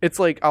 It's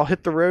like I'll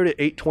hit the road at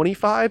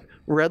 8:25,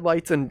 red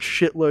lights and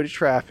shitload of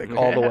traffic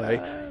all the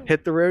way.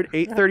 Hit the road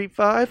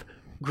 8:35,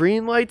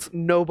 Green lights,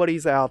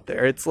 nobody's out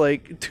there. It's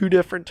like two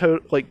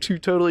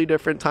totally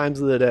different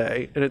times of the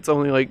day, and it's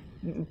only like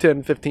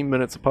 10, 15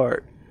 minutes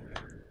apart.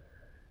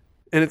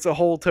 And it's a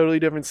whole totally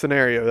different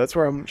scenario. That's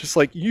where I'm just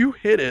like, you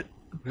hit it.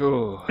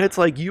 Oh. It's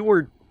like you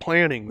were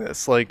planning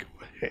this. Like,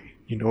 hey,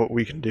 you know what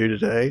we can do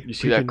today? You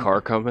see that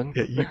car coming?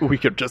 Yeah, we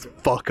could just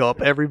fuck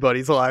up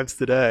everybody's lives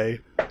today.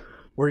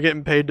 We're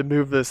getting paid to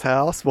move this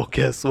house. Well,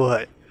 guess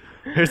what?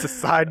 There's a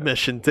side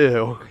mission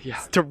too. Yeah.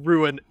 It's to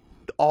ruin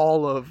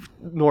all of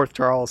North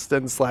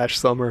Charleston /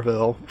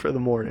 Somerville for the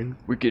morning.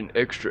 We get an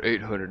extra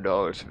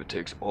 $800 if it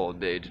takes all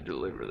day to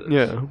deliver this.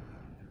 Yeah.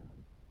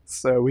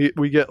 So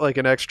we get like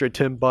an extra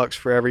 $10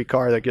 for every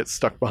car that gets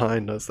stuck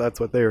behind us. That's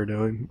what they were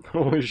doing.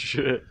 Holy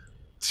shit.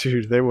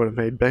 Dude, they would have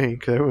made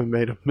bank. They would have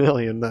made $1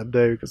 million that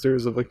day because there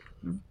was like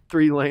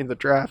 3 lanes of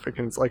traffic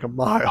and it's like a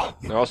mile.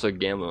 They're also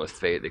gambling with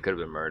fate. They could have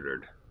been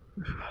murdered.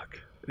 Fuck.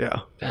 Yeah.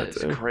 That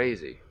is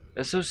crazy.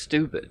 That's so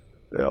stupid.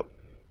 Yep.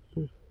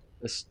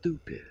 That's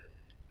stupid.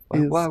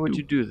 It's Why would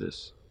you do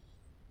this?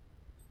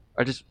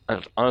 I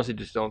honestly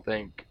just don't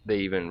think they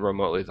even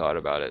remotely thought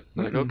about it.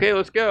 Like, okay,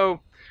 let's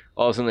go.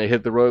 All of a sudden they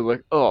hit the road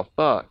like, oh,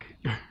 fuck.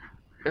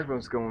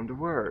 Everyone's going to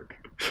work.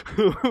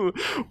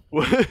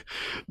 What?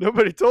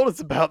 Nobody told us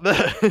about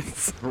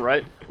that.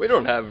 Right? We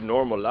don't have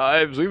normal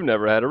lives. We've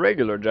never had a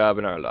regular job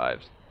in our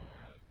lives.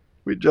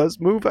 We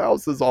just move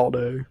houses all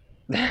day.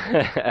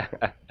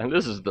 And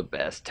this is the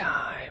best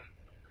time.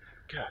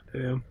 God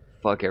damn.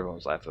 Fuck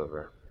everyone's life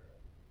over.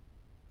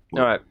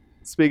 Alright.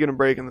 Speaking of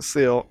breaking the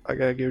seal, I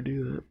gotta go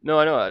do that. No,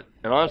 I know that.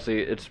 And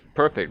honestly, it's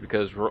perfect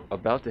because we're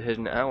about to hit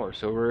an hour,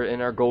 so we're in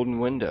our golden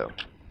window.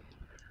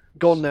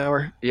 Golden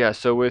hour. Yeah,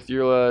 so with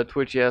your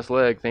twitchy-ass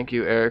leg, thank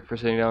you, Eric, for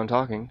sitting down and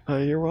talking.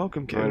 You're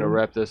welcome, I'm Kevin. going to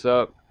wrap this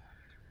up.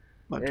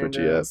 My And,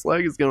 twitchy ass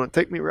leg is gonna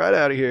take me right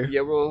out of here.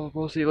 Yeah,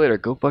 we'll see you later.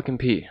 Go fucking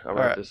pee. I'll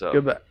wrap this up.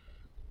 Goodbye.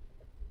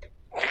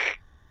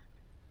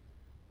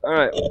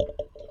 Alright.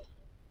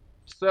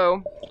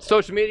 So,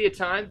 social media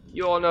time.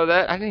 You all know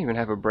that. I didn't even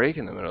have a break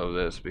in the middle of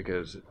this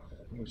because it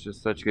was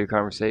just such a good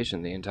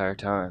conversation the entire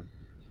time.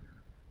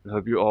 I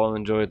hope you all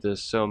enjoyed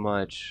this so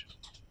much.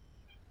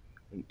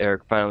 And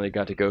Eric finally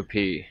got to go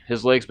pee.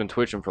 His leg's been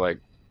twitching for like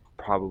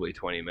probably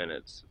 20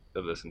 minutes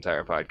of this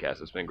entire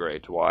podcast. It's been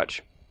great to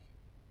watch.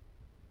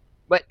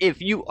 But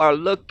if you are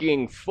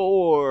looking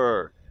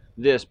for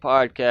this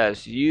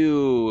podcast,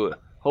 you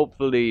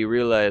hopefully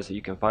realize that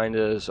you can find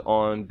us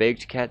on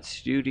Baked Cat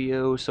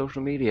Studio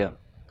social media.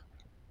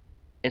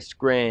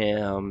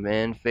 Instagram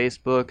and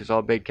Facebook is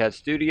all Baked Cat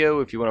Studio.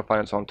 If you want to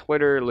find us on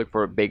Twitter, look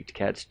for Baked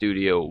Cat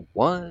Studio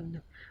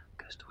 1.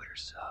 Because Twitter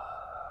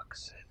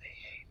sucks and they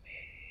hate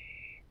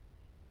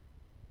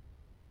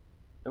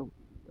me.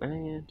 Oh,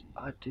 and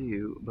I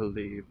do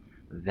believe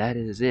that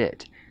is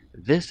it.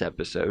 This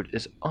episode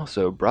is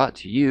also brought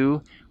to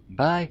you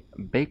by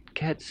Baked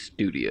Cat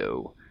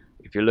Studio.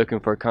 If you're looking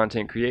for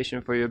content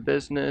creation for your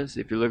business,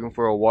 if you're looking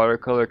for a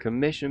watercolor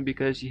commission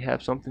because you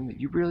have something that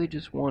you really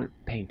just want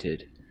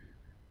painted,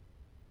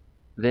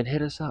 then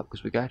hit us up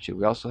because we got you.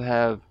 We also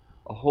have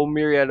a whole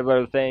myriad of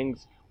other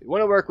things. We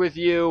want to work with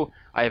you.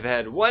 I've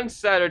had one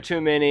cider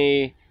too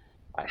many.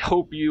 I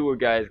hope you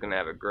guys are going to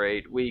have a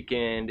great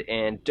weekend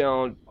and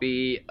don't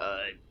be a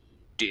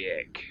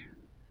dick.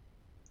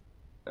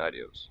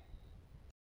 Adios.